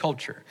of this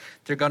culture,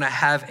 they're gonna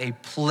have a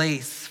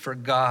place for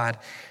God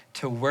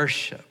to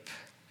worship.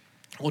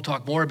 We'll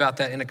talk more about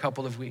that in a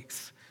couple of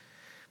weeks.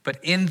 But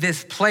in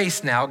this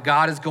place now,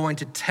 God is going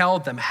to tell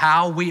them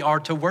how we are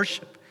to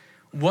worship,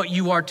 what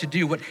you are to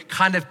do, what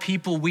kind of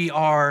people we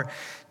are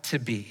to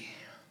be.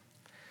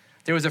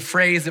 There was a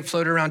phrase that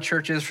floated around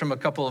churches from a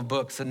couple of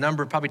books, a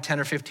number probably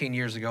 10 or 15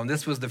 years ago, and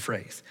this was the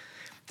phrase.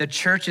 The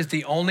church is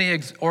the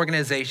only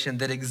organization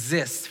that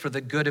exists for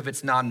the good of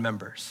its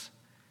non-members.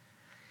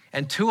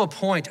 And to a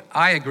point,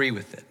 I agree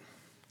with it.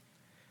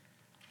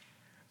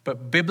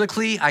 But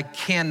biblically, I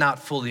cannot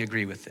fully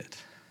agree with it.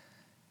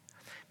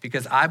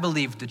 Because I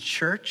believe the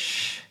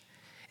church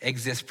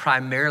exists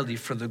primarily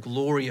for the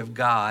glory of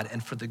God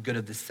and for the good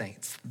of the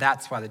saints.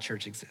 That's why the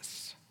church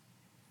exists.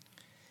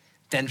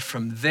 Then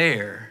from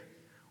there,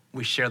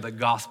 we share the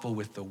gospel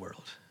with the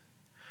world.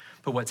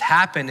 But what's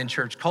happened in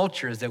church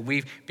culture is that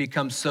we've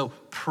become so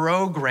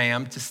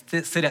programmed to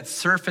sit at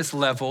surface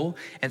level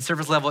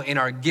in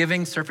our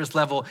giving, surface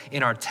level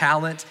in our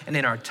talent and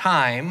in our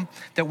time,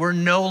 that we're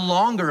no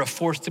longer a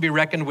force to be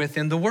reckoned with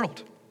in the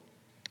world.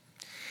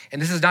 And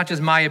this is not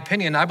just my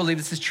opinion. I believe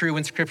this is true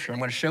in Scripture. I'm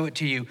going to show it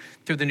to you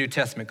through the New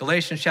Testament.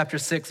 Galatians chapter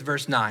 6,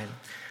 verse 9.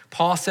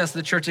 Paul says to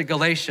the church at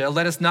Galatia,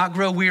 "Let us not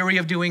grow weary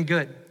of doing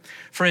good,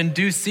 for in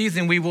due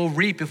season we will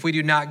reap if we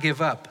do not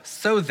give up.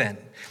 So then,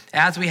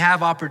 as we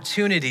have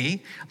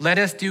opportunity, let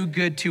us do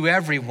good to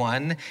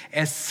everyone,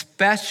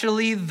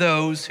 especially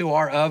those who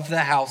are of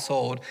the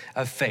household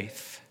of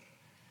faith."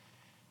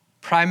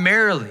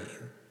 Primarily,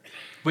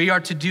 we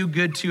are to do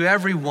good to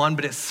everyone,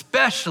 but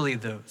especially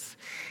those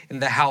in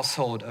the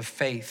household of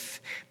faith,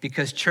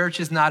 because church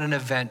is not an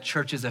event,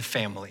 church is a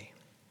family.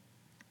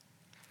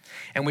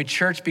 And when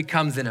church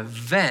becomes an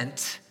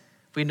event,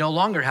 we no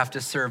longer have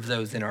to serve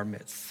those in our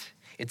midst.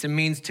 It's a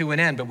means to an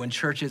end, but when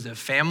church is a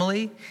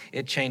family,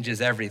 it changes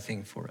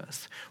everything for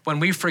us. When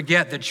we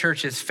forget that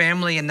church is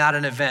family and not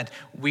an event,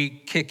 we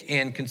kick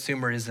in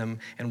consumerism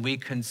and we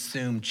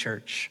consume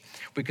church.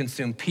 We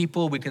consume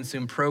people, we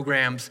consume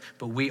programs,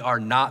 but we are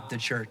not the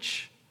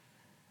church.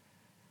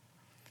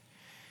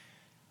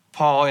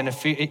 Paul in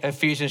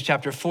Ephesians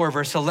chapter 4,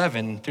 verse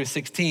 11 through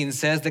 16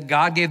 says that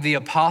God gave the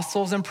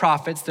apostles and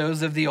prophets,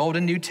 those of the Old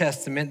and New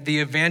Testament, the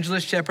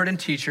evangelists, shepherds, and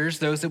teachers,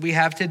 those that we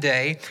have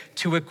today,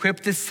 to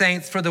equip the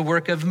saints for the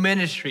work of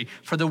ministry,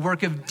 for the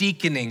work of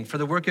deaconing, for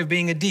the work of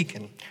being a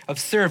deacon, of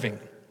serving.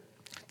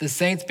 The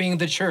saints being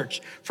the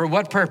church. For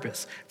what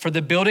purpose? For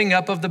the building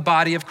up of the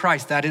body of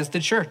Christ, that is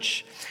the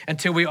church,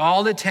 until we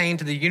all attain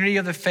to the unity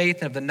of the faith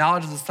and of the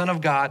knowledge of the Son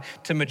of God,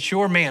 to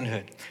mature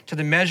manhood, to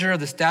the measure of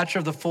the stature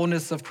of the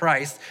fullness of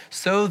Christ,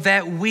 so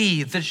that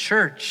we, the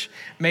church,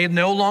 may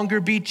no longer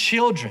be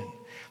children,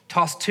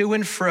 tossed to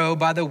and fro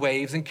by the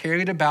waves and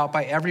carried about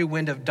by every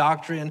wind of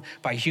doctrine,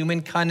 by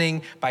human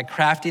cunning, by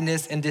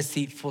craftiness and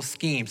deceitful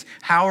schemes.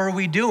 How are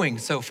we doing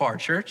so far,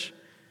 church?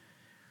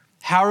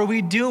 How are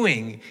we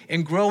doing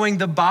in growing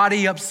the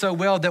body up so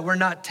well that we're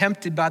not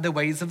tempted by the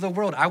ways of the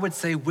world? I would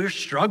say we're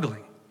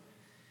struggling.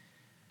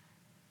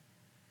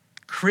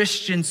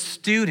 Christian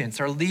students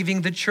are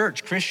leaving the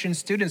church. Christian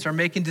students are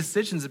making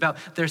decisions about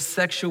their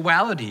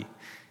sexuality,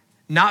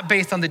 not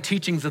based on the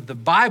teachings of the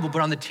Bible,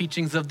 but on the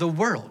teachings of the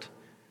world.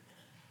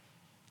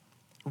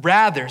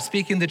 Rather,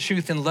 speaking the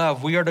truth in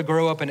love, we are to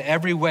grow up in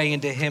every way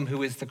into him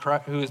who is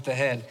the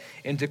head,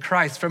 into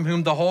Christ, from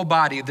whom the whole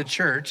body, the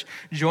church,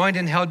 joined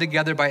and held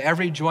together by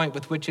every joint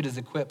with which it is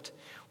equipped,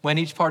 when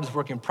each part is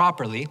working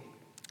properly,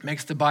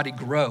 makes the body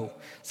grow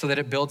so that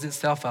it builds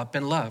itself up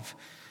in love.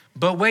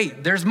 But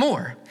wait, there's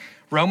more.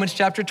 Romans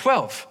chapter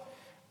 12.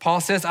 Paul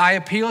says, I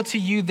appeal to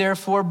you,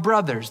 therefore,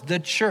 brothers, the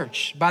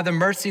church, by the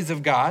mercies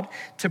of God,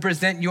 to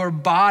present your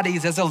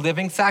bodies as a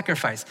living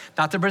sacrifice.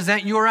 Not to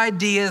present your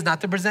ideas,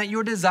 not to present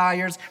your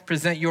desires,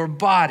 present your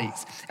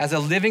bodies as a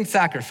living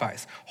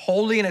sacrifice,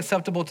 holy and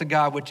acceptable to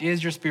God, which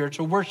is your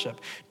spiritual worship.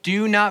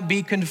 Do not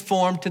be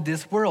conformed to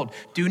this world.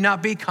 Do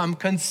not become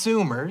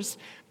consumers,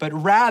 but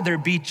rather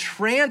be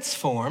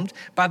transformed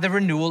by the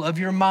renewal of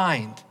your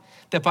mind,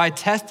 that by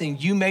testing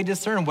you may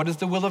discern what is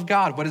the will of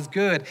God, what is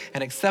good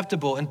and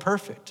acceptable and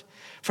perfect.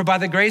 For by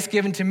the grace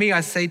given to me,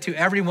 I say to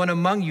everyone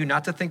among you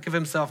not to think of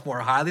himself more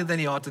highly than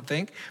he ought to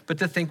think, but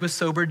to think with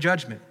sober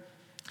judgment,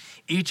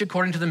 each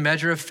according to the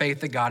measure of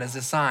faith that God has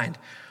assigned.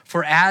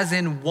 For as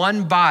in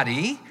one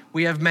body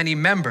we have many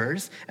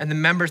members, and the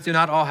members do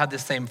not all have the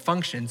same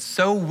function,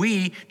 so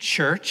we,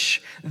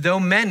 church, though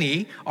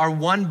many, are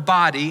one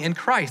body in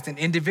Christ, and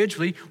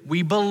individually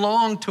we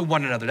belong to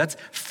one another. That's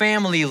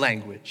family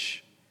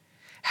language.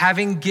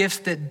 Having gifts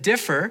that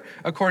differ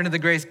according to the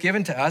grace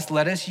given to us,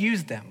 let us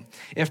use them.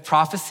 If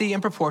prophecy in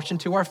proportion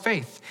to our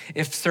faith,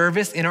 if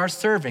service in our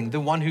serving,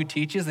 the one who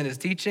teaches in his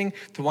teaching,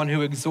 the one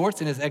who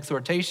exhorts in his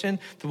exhortation,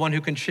 the one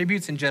who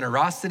contributes in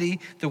generosity,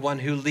 the one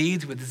who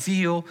leads with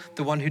zeal,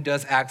 the one who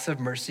does acts of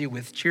mercy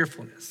with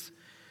cheerfulness.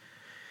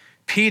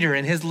 Peter,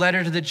 in his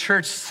letter to the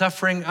church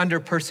suffering under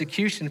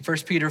persecution, 1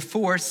 Peter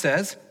 4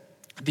 says,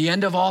 the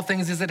end of all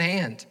things is at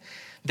hand.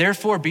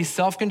 Therefore, be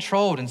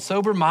self-controlled and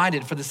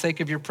sober-minded for the sake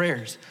of your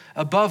prayers.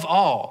 Above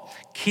all,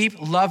 keep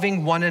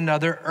loving one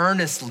another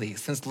earnestly,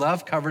 since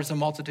love covers a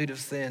multitude of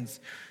sins.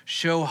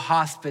 Show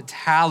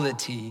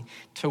hospitality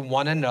to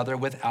one another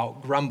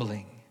without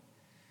grumbling.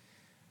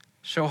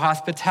 Show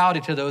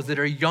hospitality to those that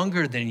are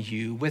younger than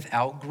you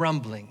without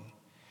grumbling.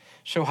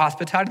 Show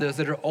hospitality to those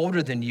that are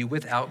older than you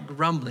without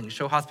grumbling.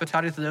 Show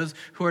hospitality to those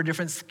who are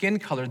different skin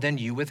color than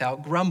you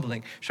without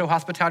grumbling. Show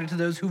hospitality to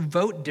those who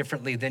vote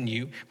differently than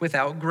you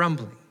without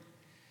grumbling.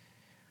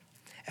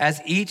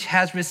 As each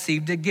has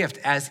received a gift,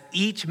 as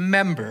each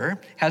member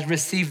has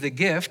received the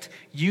gift,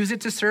 use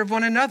it to serve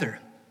one another.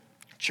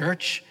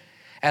 Church,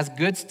 as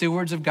good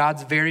stewards of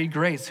God's varied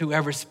grace,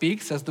 whoever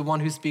speaks as the one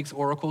who speaks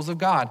oracles of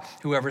God,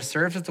 whoever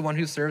serves as the one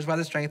who serves by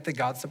the strength that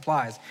God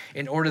supplies,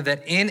 in order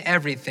that in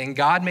everything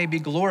God may be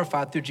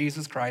glorified through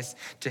Jesus Christ.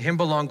 To him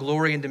belong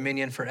glory and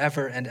dominion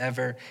forever and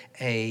ever.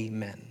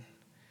 Amen.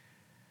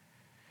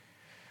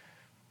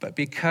 But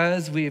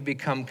because we have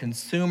become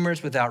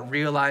consumers without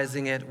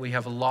realizing it, we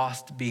have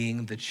lost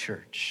being the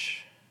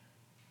church.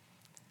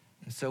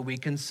 And so we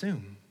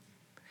consume.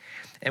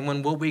 And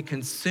when what we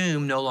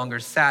consume no longer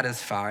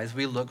satisfies,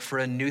 we look for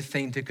a new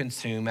thing to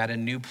consume at a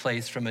new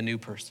place from a new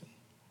person.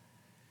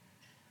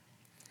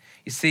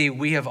 You see,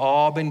 we have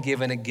all been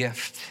given a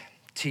gift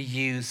to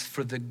use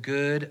for the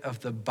good of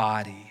the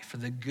body, for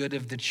the good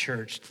of the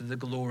church, to the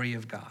glory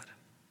of God.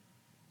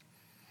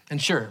 And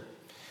sure,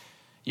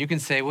 you can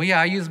say, well, yeah,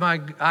 I use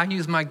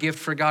my gift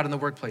for God in the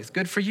workplace.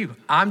 Good for you.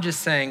 I'm just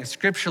saying,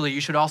 scripturally,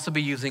 you should also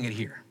be using it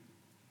here.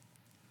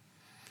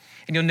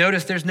 And you'll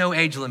notice there's no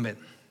age limit.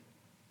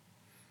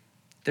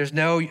 There's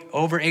no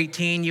over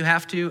 18, you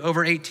have to.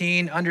 Over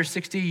 18, under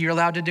 60, you're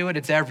allowed to do it.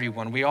 It's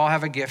everyone. We all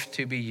have a gift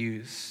to be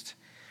used.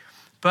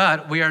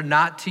 But we are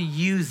not to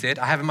use it.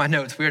 I have in my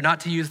notes, we are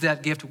not to use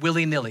that gift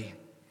willy-nilly.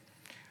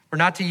 We're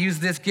not to use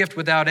this gift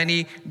without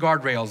any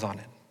guardrails on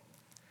it.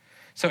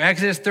 So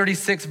Exodus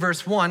 36,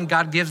 verse 1,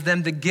 God gives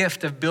them the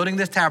gift of building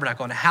this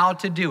tabernacle and how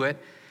to do it,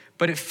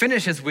 but it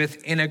finishes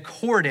with, in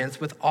accordance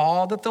with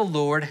all that the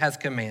Lord has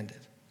commanded.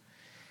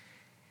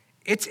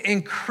 It's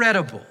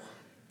incredible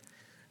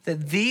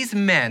that these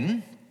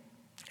men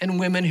and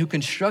women who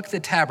construct the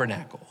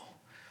tabernacle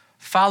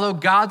Follow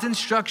God's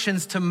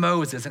instructions to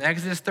Moses in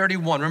Exodus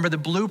 31. Remember the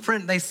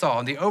blueprint they saw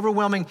and the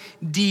overwhelming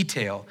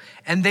detail.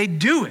 And they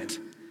do it.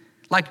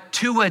 Like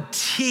to a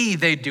T,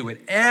 they do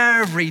it.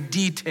 Every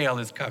detail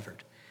is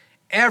covered.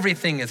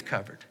 Everything is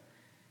covered.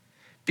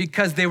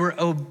 Because they were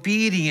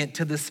obedient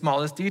to the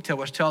smallest detail,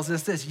 which tells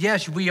us this.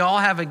 Yes, we all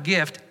have a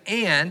gift,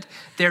 and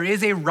there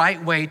is a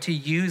right way to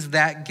use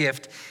that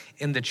gift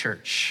in the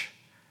church.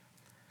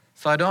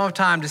 So I don't have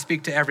time to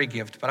speak to every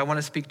gift, but I want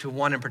to speak to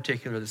one in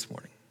particular this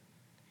morning.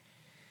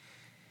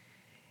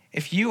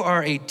 If you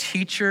are a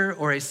teacher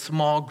or a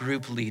small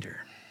group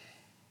leader,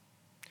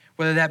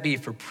 whether that be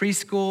for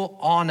preschool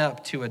on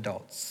up to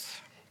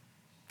adults,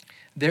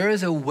 there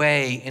is a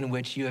way in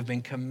which you have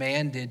been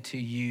commanded to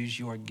use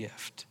your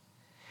gift.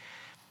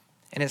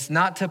 And it's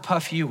not to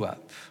puff you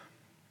up.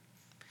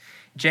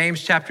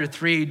 James chapter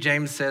 3,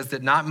 James says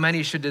that not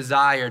many should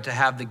desire to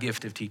have the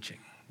gift of teaching.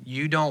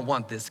 You don't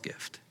want this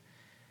gift.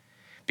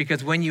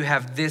 Because when you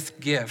have this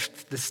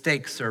gift, the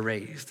stakes are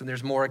raised and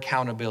there's more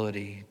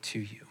accountability to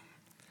you.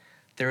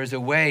 There is a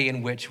way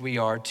in which we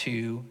are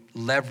to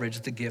leverage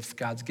the gifts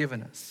God's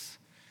given us.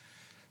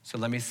 So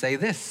let me say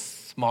this,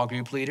 small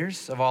group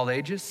leaders of all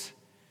ages,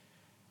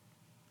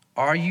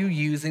 are you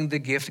using the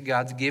gift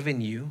God's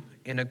given you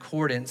in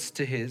accordance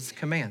to his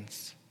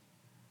commands?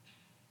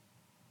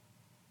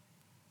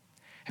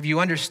 Have you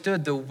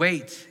understood the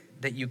weight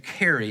that you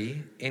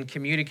carry in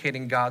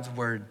communicating God's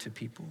word to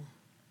people?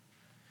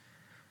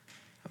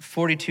 I'm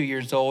 42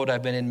 years old.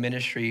 I've been in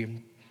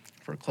ministry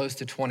for close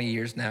to 20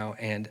 years now,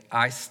 and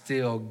I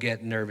still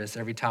get nervous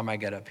every time I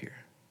get up here.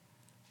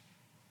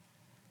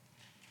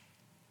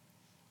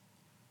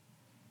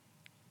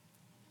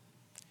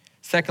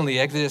 Secondly,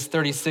 Exodus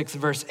 36,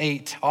 verse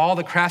 8, all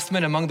the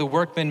craftsmen among the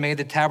workmen made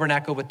the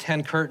tabernacle with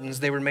 10 curtains.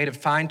 They were made of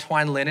fine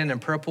twined linen and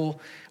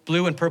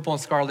blue and purple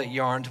and scarlet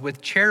yarns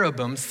with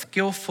cherubim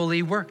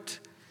skillfully worked.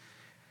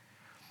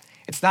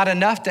 It's not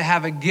enough to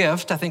have a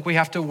gift. I think we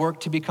have to work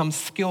to become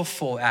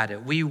skillful at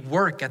it. We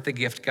work at the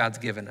gift God's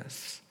given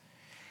us.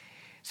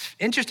 It's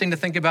interesting to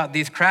think about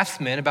these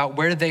craftsmen, about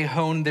where they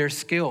honed their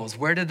skills.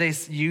 Where did they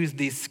use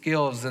these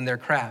skills in their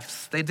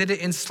crafts? They did it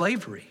in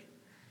slavery.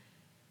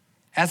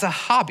 As a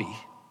hobby.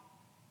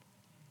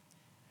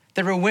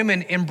 There were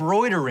women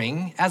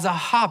embroidering as a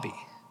hobby.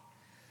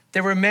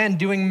 There were men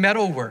doing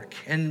metalwork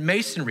and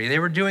masonry. They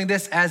were doing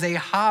this as a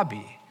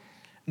hobby,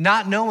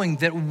 not knowing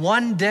that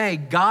one day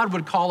God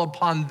would call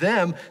upon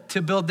them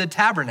to build the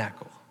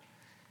tabernacle.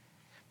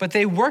 But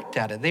they worked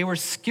at it. They were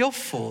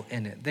skillful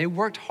in it. They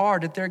worked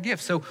hard at their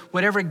gift. So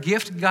whatever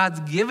gift God's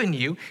given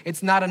you,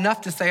 it's not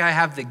enough to say I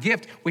have the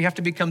gift. We have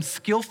to become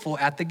skillful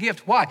at the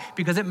gift. Why?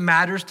 Because it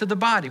matters to the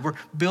body. We're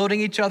building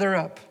each other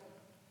up.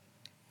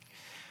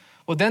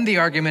 Well, then the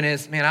argument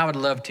is, man, I would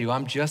love to.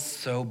 I'm just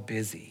so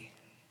busy.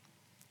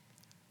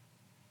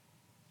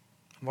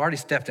 I've already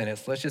stepped in it,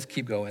 so let's just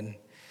keep going.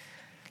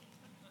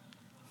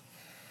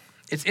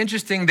 It's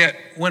interesting that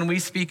when we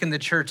speak in the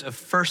church of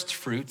first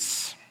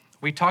fruits,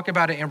 we talk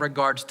about it in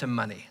regards to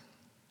money.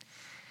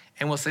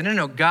 And we'll say,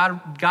 no,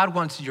 God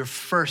wants your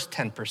first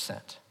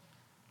 10%.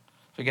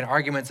 We get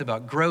arguments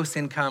about gross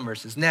income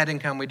versus net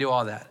income. We do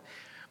all that.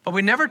 But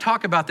we never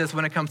talk about this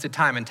when it comes to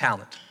time and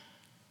talent.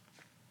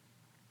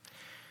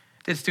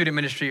 Did student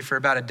ministry for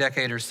about a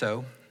decade or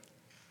so.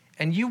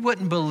 And you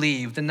wouldn't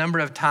believe the number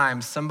of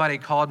times somebody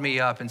called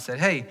me up and said,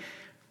 hey,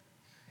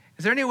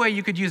 is there any way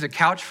you could use a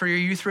couch for your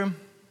youth room?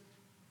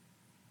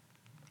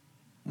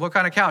 What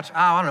kind of couch? Oh,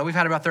 I don't know. We've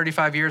had it about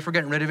 35 years. We're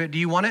getting rid of it. Do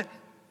you want it?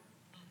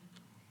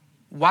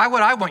 Why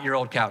would I want your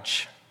old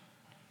couch?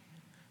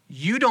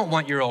 You don't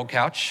want your old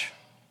couch.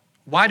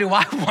 Why do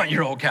I want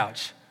your old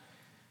couch?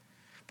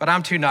 But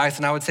I'm too nice,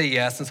 and I would say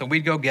yes. And so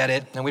we'd go get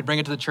it, and we'd bring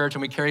it to the church,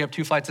 and we'd carry up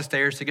 2 flights of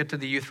stairs to get to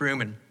the youth room,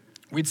 and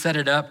we'd set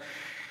it up.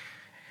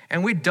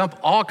 And we'd dump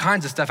all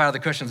kinds of stuff out of the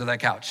cushions of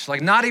that couch,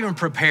 like not even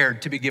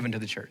prepared to be given to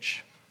the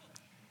church.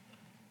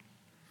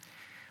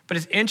 But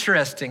it's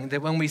interesting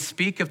that when we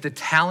speak of the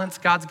talents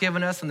God's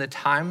given us and the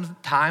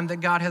time that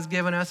God has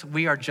given us,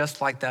 we are just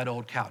like that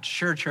old couch.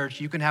 Sure,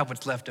 church, you can have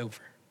what's left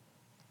over.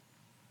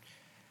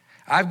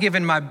 I've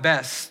given my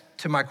best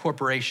to my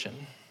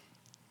corporation,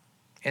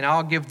 and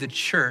I'll give the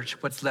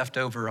church what's left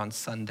over on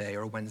Sunday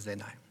or Wednesday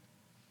night.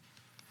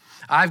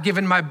 I've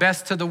given my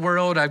best to the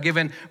world. I've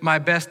given my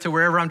best to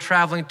wherever I'm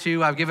traveling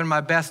to. I've given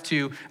my best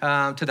to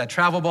that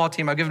travel ball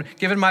team. I've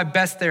given my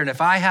best there. And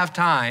if I have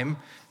time,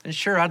 then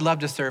sure, I'd love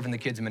to serve in the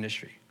kids'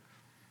 ministry.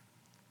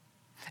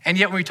 And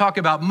yet when we talk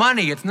about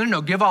money, it's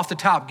no, give off the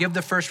top, give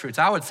the first fruits.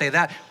 I would say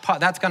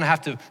that's gonna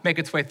have to make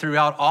its way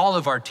throughout all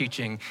of our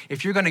teaching.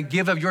 If you're gonna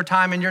give of your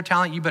time and your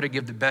talent, you better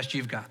give the best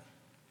you've got,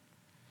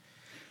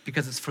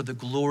 because it's for the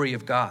glory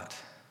of God.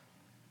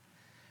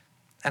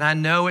 And I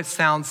know it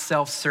sounds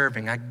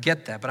self-serving, I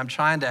get that, but I'm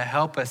trying to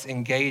help us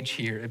engage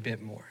here a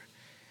bit more.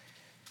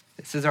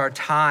 This is our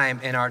time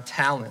and our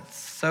talents.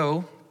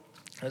 So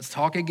let's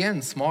talk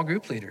again, small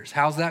group leaders.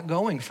 How's that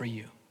going for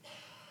you?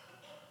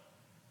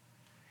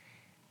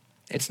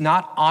 It's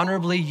not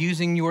honorably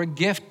using your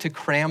gift to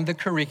cram the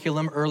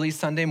curriculum early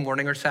Sunday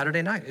morning or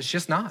Saturday night. It's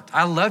just not.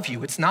 I love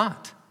you, it's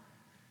not.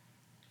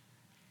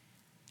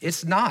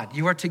 It's not.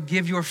 You are to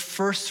give your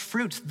first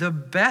fruits, the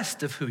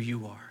best of who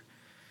you are.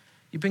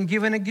 You've been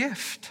given a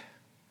gift.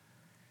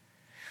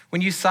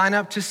 When you sign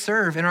up to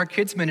serve in our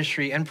kids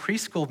ministry and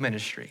preschool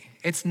ministry,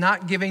 it's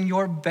not giving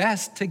your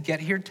best to get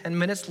here 10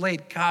 minutes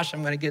late. Gosh,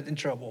 I'm going to get in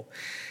trouble.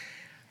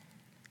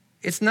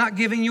 It's not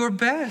giving your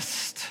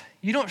best.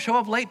 You don't show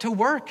up late to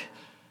work.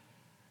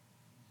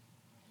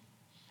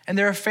 And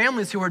there are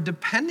families who are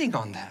depending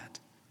on that.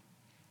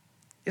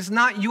 It's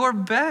not your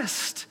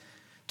best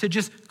to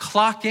just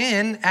clock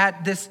in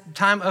at this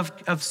time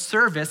of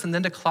service and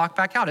then to clock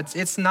back out.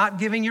 It's not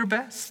giving your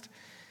best.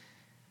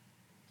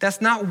 That's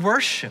not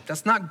worship.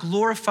 That's not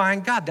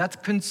glorifying God. That's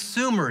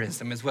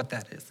consumerism is what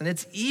that is, and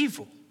it's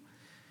evil.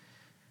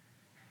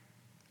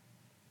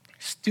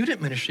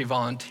 Student ministry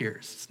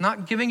volunteers, it's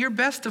not giving your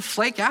best to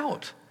flake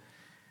out.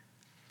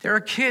 There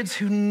are kids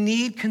who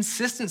need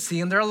consistency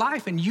in their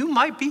life, and you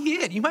might be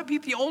it. You might be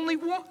the only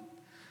one.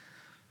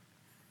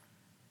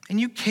 And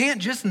you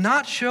can't just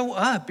not show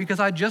up because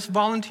I just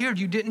volunteered.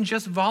 You didn't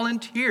just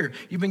volunteer.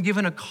 You've been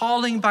given a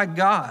calling by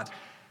God.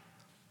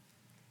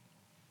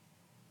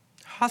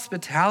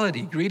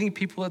 Hospitality, greeting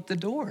people at the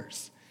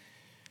doors.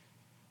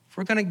 If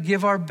we're gonna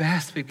give our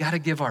best, we've gotta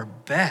give our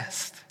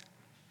best.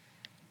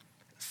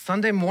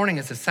 Sunday morning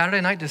is a Saturday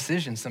night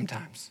decision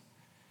sometimes.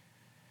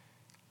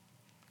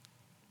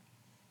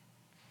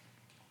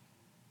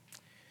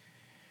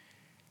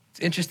 It's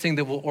interesting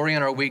that we'll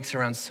orient our weeks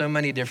around so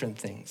many different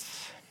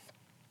things,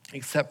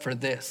 except for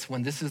this,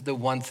 when this is the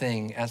one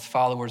thing as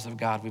followers of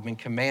God we've been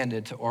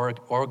commanded to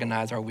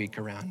organize our week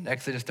around.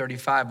 Exodus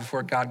 35,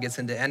 before God gets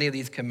into any of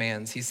these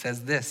commands, he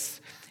says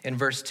this in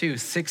verse 2,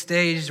 6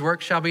 days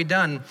work shall be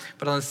done,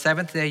 but on the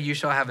seventh day you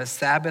shall have a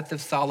Sabbath of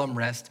solemn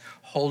rest,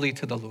 holy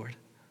to the Lord.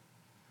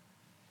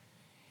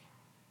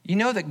 You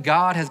know that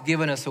God has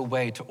given us a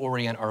way to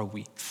orient our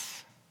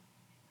weeks.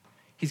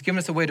 He's given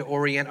us a way to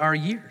orient our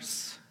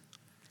years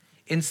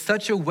in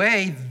such a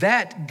way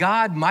that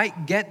God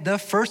might get the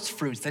first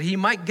fruits, that he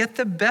might get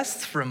the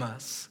best from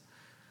us.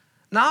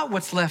 Not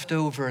what's left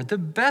over, the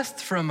best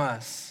from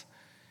us.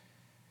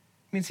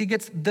 It means he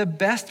gets the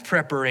best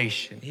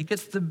preparation. He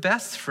gets the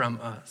best from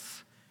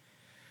us.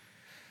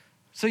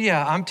 So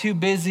yeah, I'm too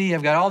busy.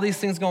 I've got all these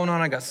things going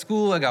on. I got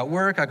school, I got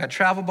work, I got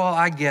travel ball.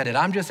 I get it.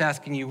 I'm just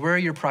asking you, where are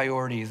your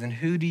priorities and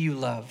who do you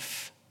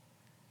love?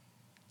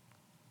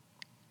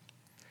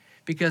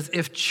 Because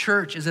if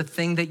church is a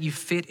thing that you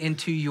fit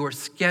into your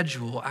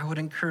schedule, I would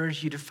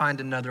encourage you to find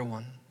another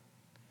one.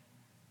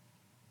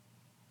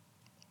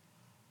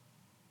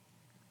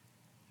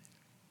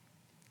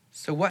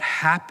 So what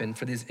happened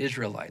for these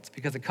Israelites?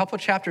 Because a couple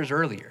chapters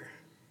earlier,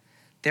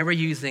 they were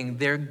using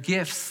their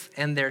gifts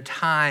and their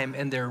time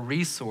and their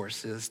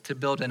resources to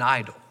build an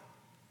idol.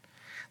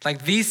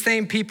 Like these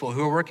same people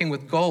who are working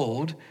with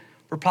gold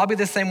were probably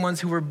the same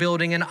ones who were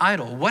building an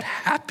idol. What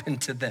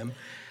happened to them?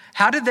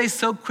 How did they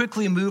so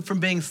quickly move from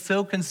being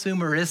so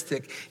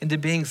consumeristic into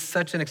being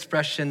such an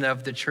expression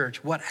of the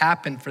church? What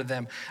happened for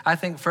them? I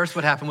think first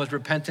what happened was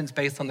repentance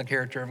based on the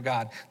character of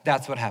God.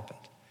 That's what happened.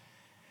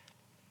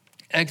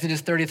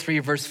 Exodus 33,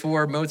 verse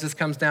 4, Moses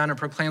comes down and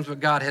proclaims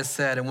what God has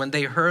said. And when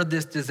they heard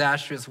this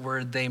disastrous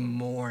word, they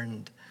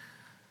mourned.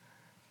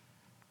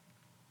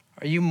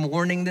 Are you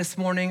mourning this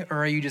morning, or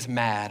are you just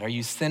mad? Are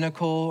you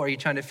cynical? Are you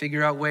trying to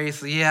figure out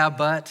ways, yeah,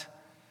 but?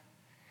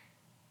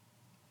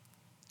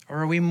 Or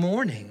are we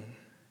mourning?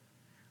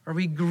 Are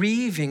we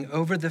grieving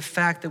over the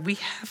fact that we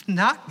have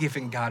not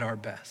given God our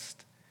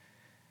best?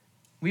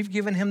 We've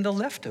given him the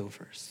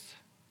leftovers.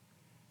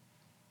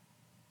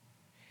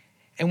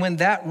 And when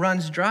that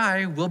runs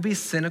dry, we'll be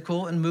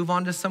cynical and move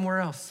on to somewhere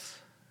else.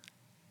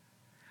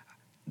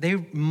 They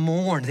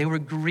mourned, they were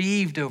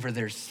grieved over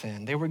their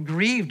sin. They were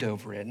grieved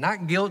over it,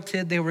 not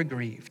guilted, they were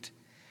grieved.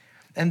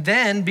 And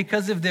then,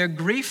 because of their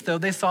grief, though,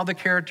 they saw the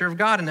character of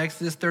God in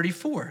Exodus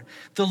 34.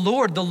 The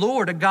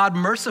Lord, a God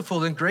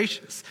merciful and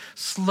gracious,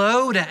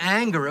 slow to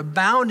anger,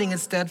 abounding in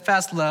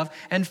steadfast love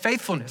and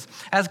faithfulness.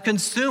 As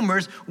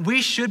consumers,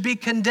 we should be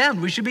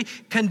condemned. We should be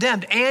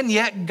condemned. And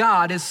yet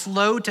God is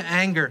slow to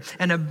anger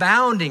and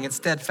abounding in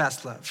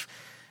steadfast love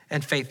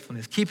and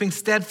faithfulness, keeping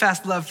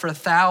steadfast love for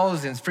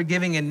thousands,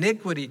 forgiving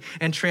iniquity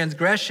and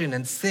transgression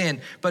and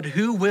sin, but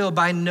who will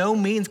by no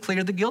means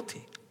clear the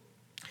guilty,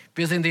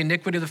 visiting the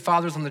iniquity of the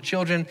fathers on the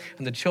children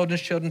and the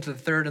children's children to the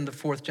third and the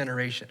fourth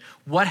generation.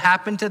 What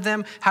happened to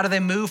them? How did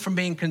they move from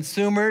being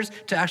consumers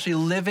to actually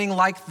living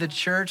like the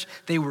church?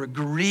 They were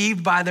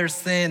grieved by their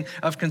sin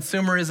of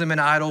consumerism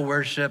and idol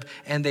worship,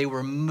 and they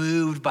were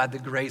moved by the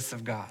grace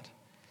of God.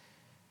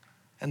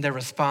 And their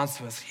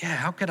response was, yeah,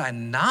 how could I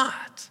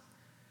not?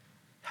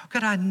 How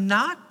could I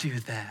not do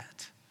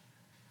that?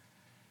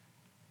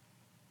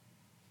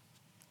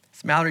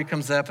 So Mallory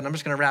comes up, and I'm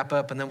just gonna wrap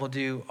up, and then we'll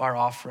do our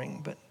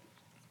offering. But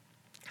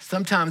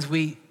sometimes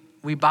we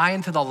buy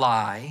into the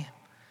lie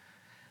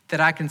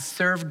that I can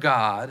serve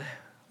God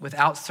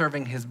without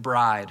serving his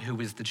bride,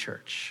 who is the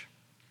church.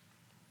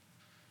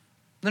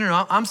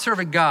 No, I'm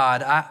serving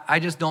God. I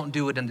just don't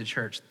do it in the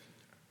church.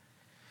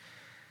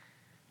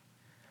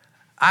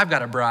 I've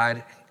got a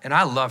bride, and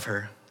I love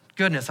her.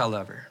 Goodness, I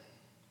love her.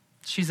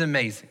 She's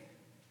amazing.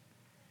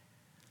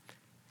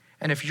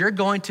 And if you're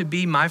going to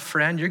be my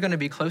friend, you're going to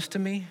be close to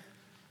me,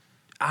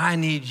 I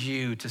need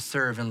you to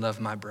serve and love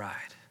my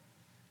bride.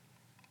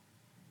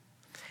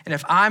 And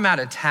if I'm out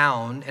of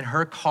town and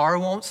her car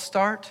won't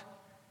start,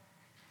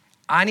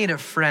 I need a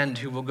friend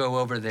who will go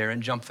over there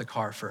and jump the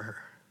car for her.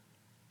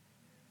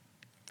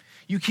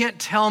 You can't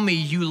tell me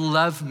you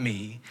love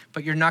me,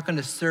 but you're not going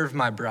to serve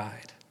my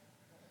bride.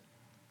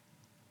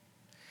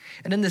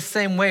 And in the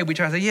same way, we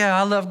try to say, yeah,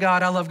 I love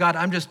God,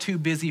 I'm just too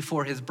busy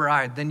for his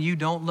bride. Then you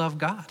don't love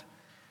God.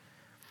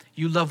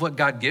 You love what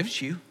God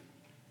gives you.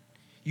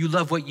 You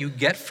love what you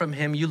get from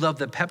him. You love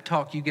the pep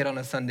talk you get on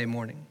a Sunday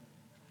morning.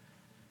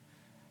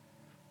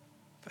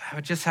 But I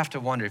would just have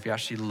to wonder if you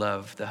actually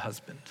love the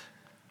husband,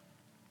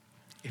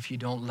 if you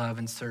don't love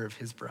and serve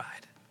his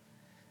bride.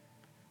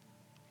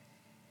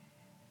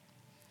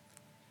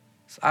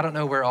 So I don't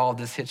know where all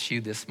this hits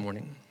you this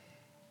morning,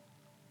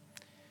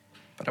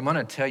 but I'm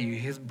gonna tell you,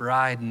 his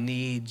bride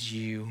needs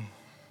you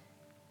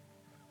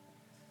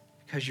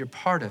because you're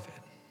part of it.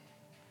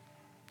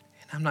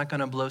 And I'm not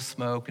gonna blow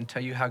smoke and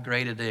tell you how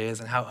great it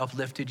is and how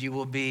uplifted you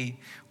will be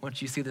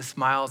once you see the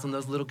smiles on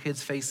those little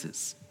kids'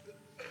 faces.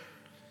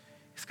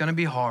 It's gonna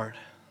be hard,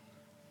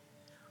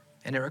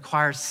 and it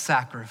requires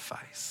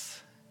sacrifice.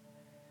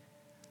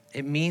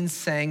 It means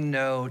saying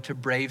no to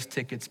Braves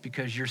tickets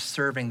because you're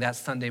serving that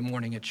Sunday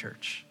morning at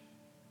church.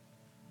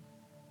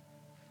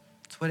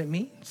 That's what it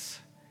means.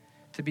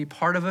 To be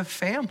part of a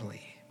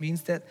family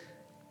means that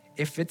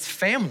if it's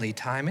family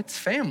time, it's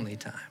family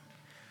time.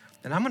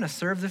 Then I'm gonna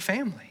serve the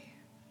family.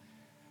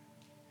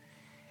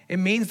 It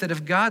means that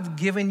if God's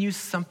given you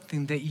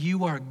something that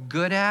you are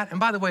good at, and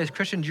by the way, as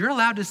Christians, you're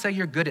allowed to say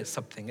you're good at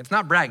something. It's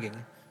not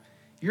bragging.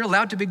 You're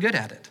allowed to be good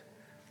at it.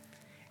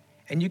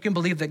 And you can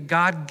believe that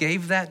God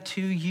gave that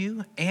to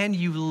you and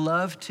you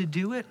love to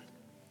do it.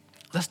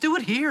 Let's do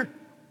it here.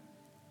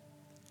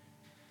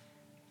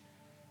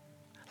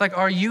 Like,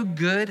 are you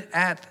good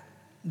at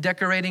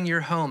decorating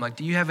your home? Like,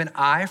 do you have an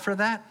eye for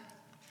that?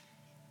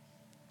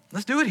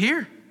 Let's do it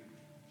here.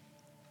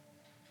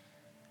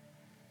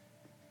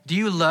 Do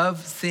you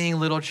love seeing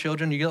little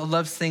children? Do you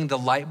love seeing the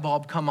light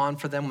bulb come on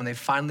for them when they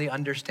finally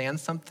understand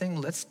something?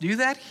 Let's do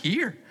that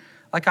here.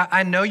 Like,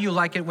 I know you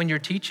like it when you're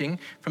teaching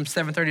from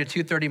 7:30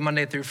 to 2:30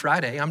 Monday through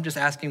Friday. I'm just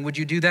asking, would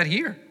you do that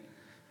here?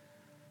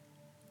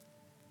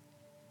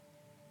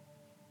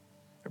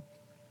 There are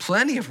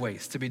plenty of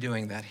ways to be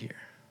doing that here.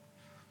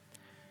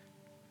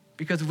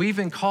 Because we've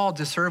been called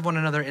to serve one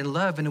another in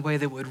love in a way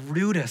that would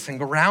root us and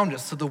ground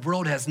us so the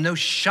world has no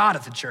shot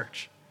at the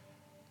church.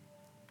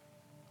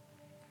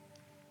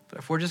 But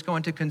if we're just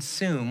going to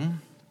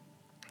consume,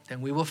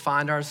 then we will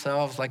find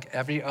ourselves like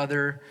every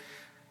other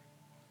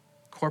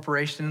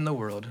corporation in the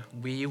world.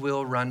 We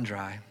will run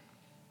dry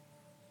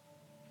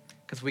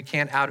because we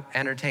can't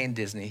out-entertain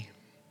Disney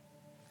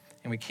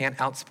and we can't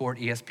outsport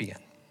ESPN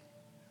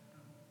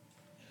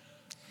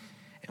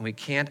and we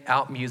can't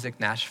out-music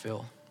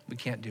Nashville. We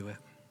can't do it.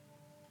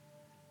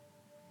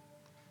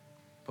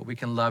 But we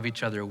can love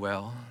each other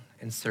well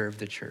and serve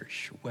the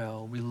church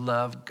well. We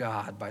love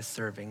God by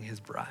serving his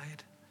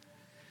bride.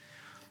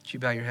 Would you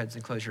bow your heads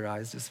and close your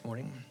eyes this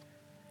morning?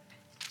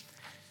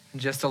 And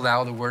just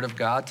allow the word of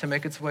God to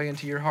make its way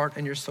into your heart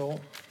and your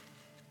soul.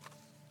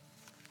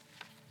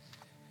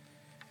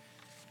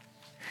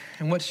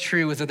 And what's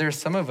true is that there's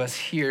some of us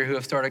here who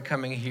have started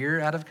coming here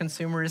out of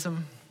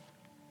consumerism.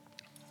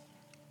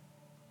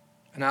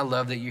 And I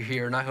love that you're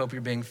here, and I hope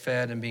you're being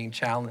fed and being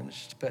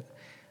challenged. But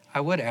I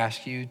would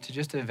ask you to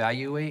just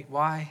evaluate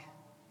why.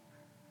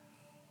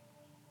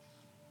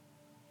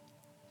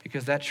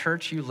 Because that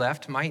church you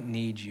left might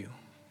need you.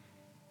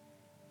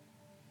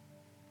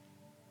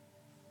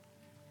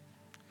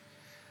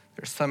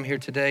 There's some here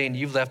today and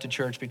you've left a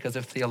church because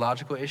of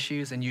theological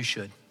issues, and you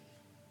should.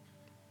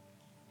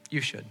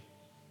 You should.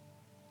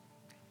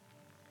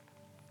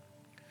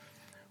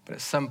 But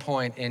at some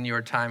point in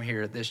your time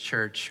here at this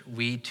church,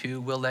 we too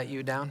will let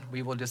you down.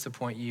 We will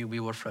disappoint you. We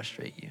will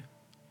frustrate you.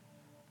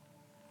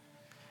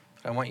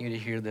 But I want you to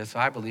hear this.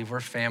 I believe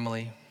we're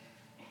family.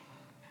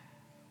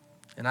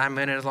 And I'm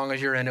in it as long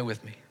as you're in it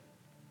with me.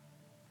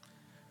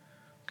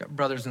 Got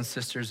brothers and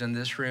sisters in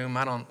this room.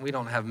 We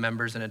don't have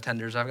members and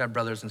attenders. I've got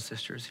brothers and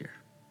sisters here.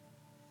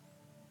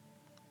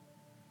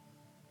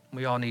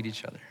 We all need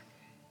each other.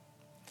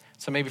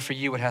 So maybe for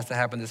you, what has to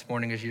happen this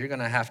morning is you're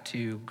gonna have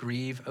to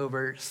grieve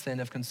over sin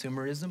of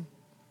consumerism.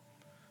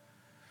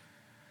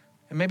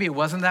 And maybe it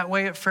wasn't that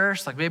way at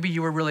first. Like maybe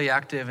you were really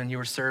active and you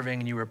were serving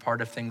and you were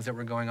part of things that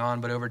were going on,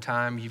 but over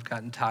time you've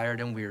gotten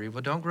tired and weary.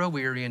 Well, don't grow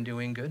weary in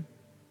doing good.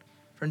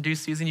 For in due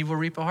season, you will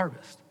reap a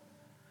harvest.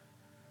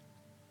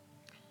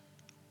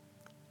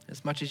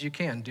 As much as you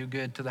can, do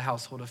good to the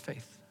household of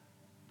faith.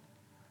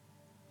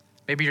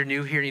 Maybe you're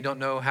new here and you don't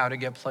know how to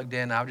get plugged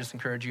in. I would just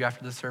encourage you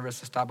after the service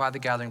to stop by the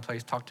gathering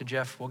place, talk to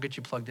Jeff. We'll get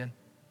you plugged in.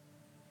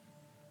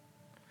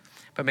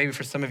 But maybe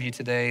for some of you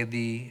today,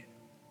 the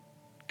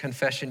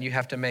confession you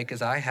have to make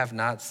is, I have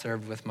not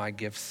served with my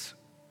gifts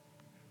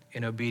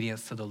in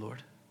obedience to the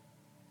Lord.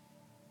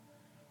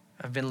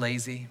 I've been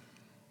lazy.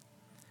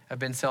 I've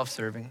been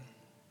self-serving.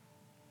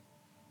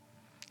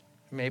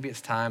 Maybe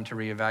it's time to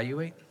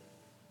reevaluate.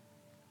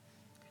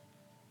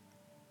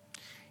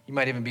 You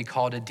might even be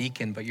called a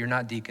deacon, but you're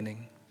not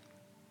deaconing.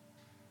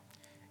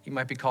 You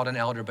might be called an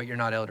elder, but you're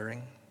not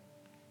eldering.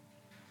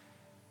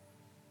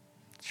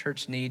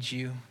 Church needs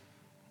you.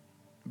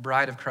 The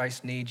bride of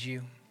Christ needs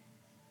you.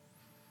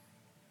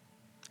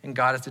 And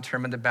God has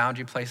determined the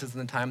boundary places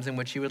and the times in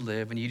which you would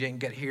live. And you didn't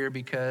get here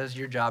because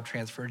your job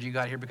transferred. You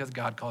got here because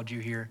God called you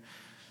here.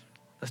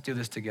 Let's do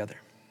this together.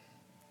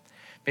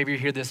 Maybe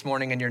you're here this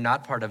morning and you're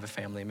not part of a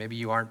family. Maybe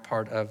you aren't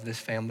part of this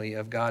family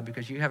of God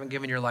because you haven't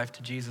given your life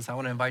to Jesus. I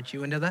want to invite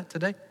you into that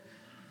today.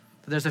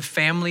 That there's a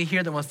family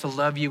here that wants to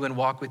love you and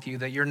walk with you,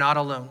 that you're not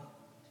alone.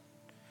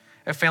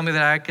 A family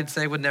that I could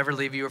say would never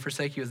leave you or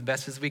forsake you as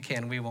best as we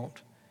can. We won't.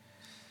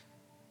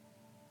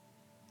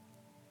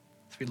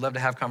 So we'd love to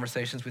have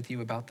conversations with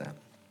you about that.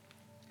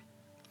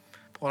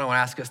 But what I want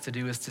to ask us to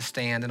do is to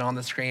stand, and on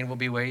the screen will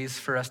be ways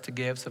for us to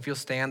give. So if you'll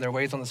stand, there are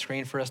ways on the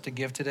screen for us to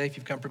give today. If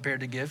you've come prepared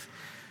to give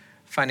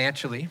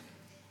financially,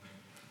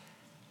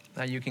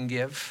 you can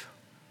give.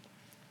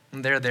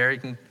 And they're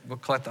there. We'll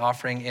collect the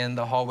offering in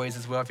the hallways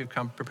as well if you've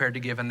come prepared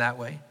to give in that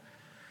way.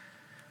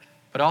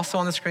 But also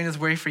on the screen is a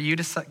way for you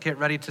to get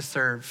ready to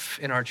serve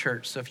in our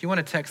church. So if you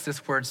want to text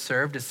this word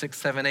serve to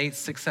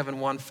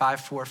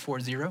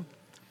 678-671-5440,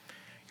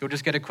 you'll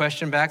just get a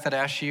question back that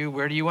asks you,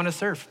 where do you want to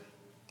serve?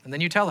 And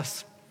then you tell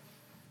us.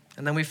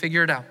 And then we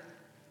figure it out.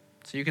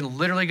 So you can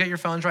literally get your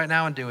phones right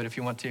now and do it if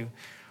you want to.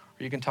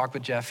 Or you can talk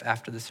with Jeff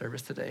after the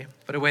service today.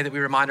 But a way that we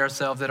remind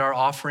ourselves that our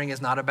offering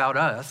is not about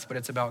us, but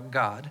it's about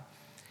God.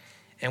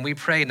 And we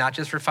pray not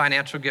just for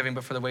financial giving,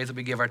 but for the ways that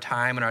we give our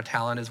time and our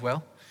talent as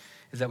well,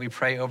 is that we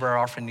pray over our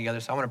offering together.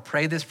 So I want to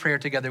pray this prayer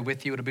together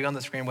with you. It'll be on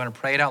the screen. We're going to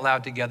pray it out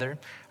loud together.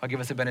 I'll give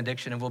us a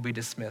benediction and we'll be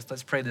dismissed.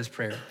 Let's pray this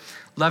prayer.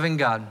 Loving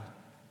God,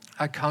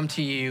 I come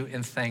to you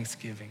in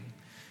thanksgiving,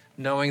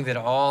 knowing that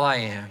all I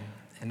am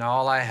and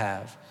all I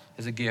have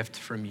is a gift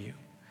from you.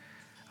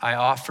 I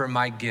offer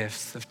my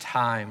gifts of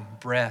time,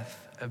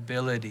 breath,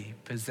 ability,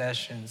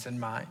 possessions, and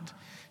mind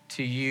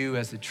to you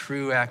as a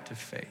true act of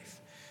faith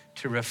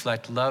to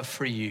reflect love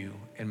for you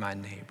and my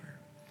neighbor.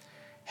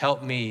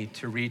 Help me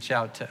to reach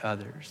out to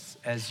others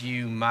as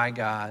you, my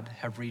God,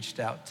 have reached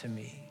out to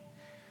me.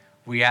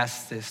 We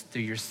ask this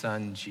through your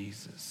Son,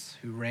 Jesus,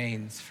 who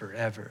reigns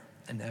forever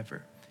and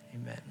ever.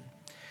 Amen.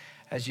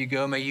 As you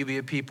go, may you be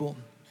a people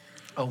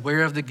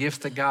aware of the gifts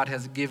that God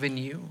has given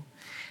you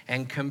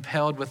and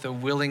compelled with a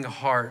willing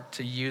heart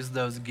to use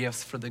those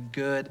gifts for the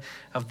good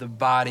of the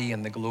body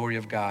and the glory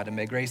of God. And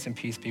may grace and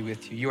peace be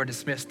with you. You are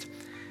dismissed.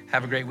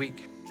 Have a great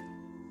week.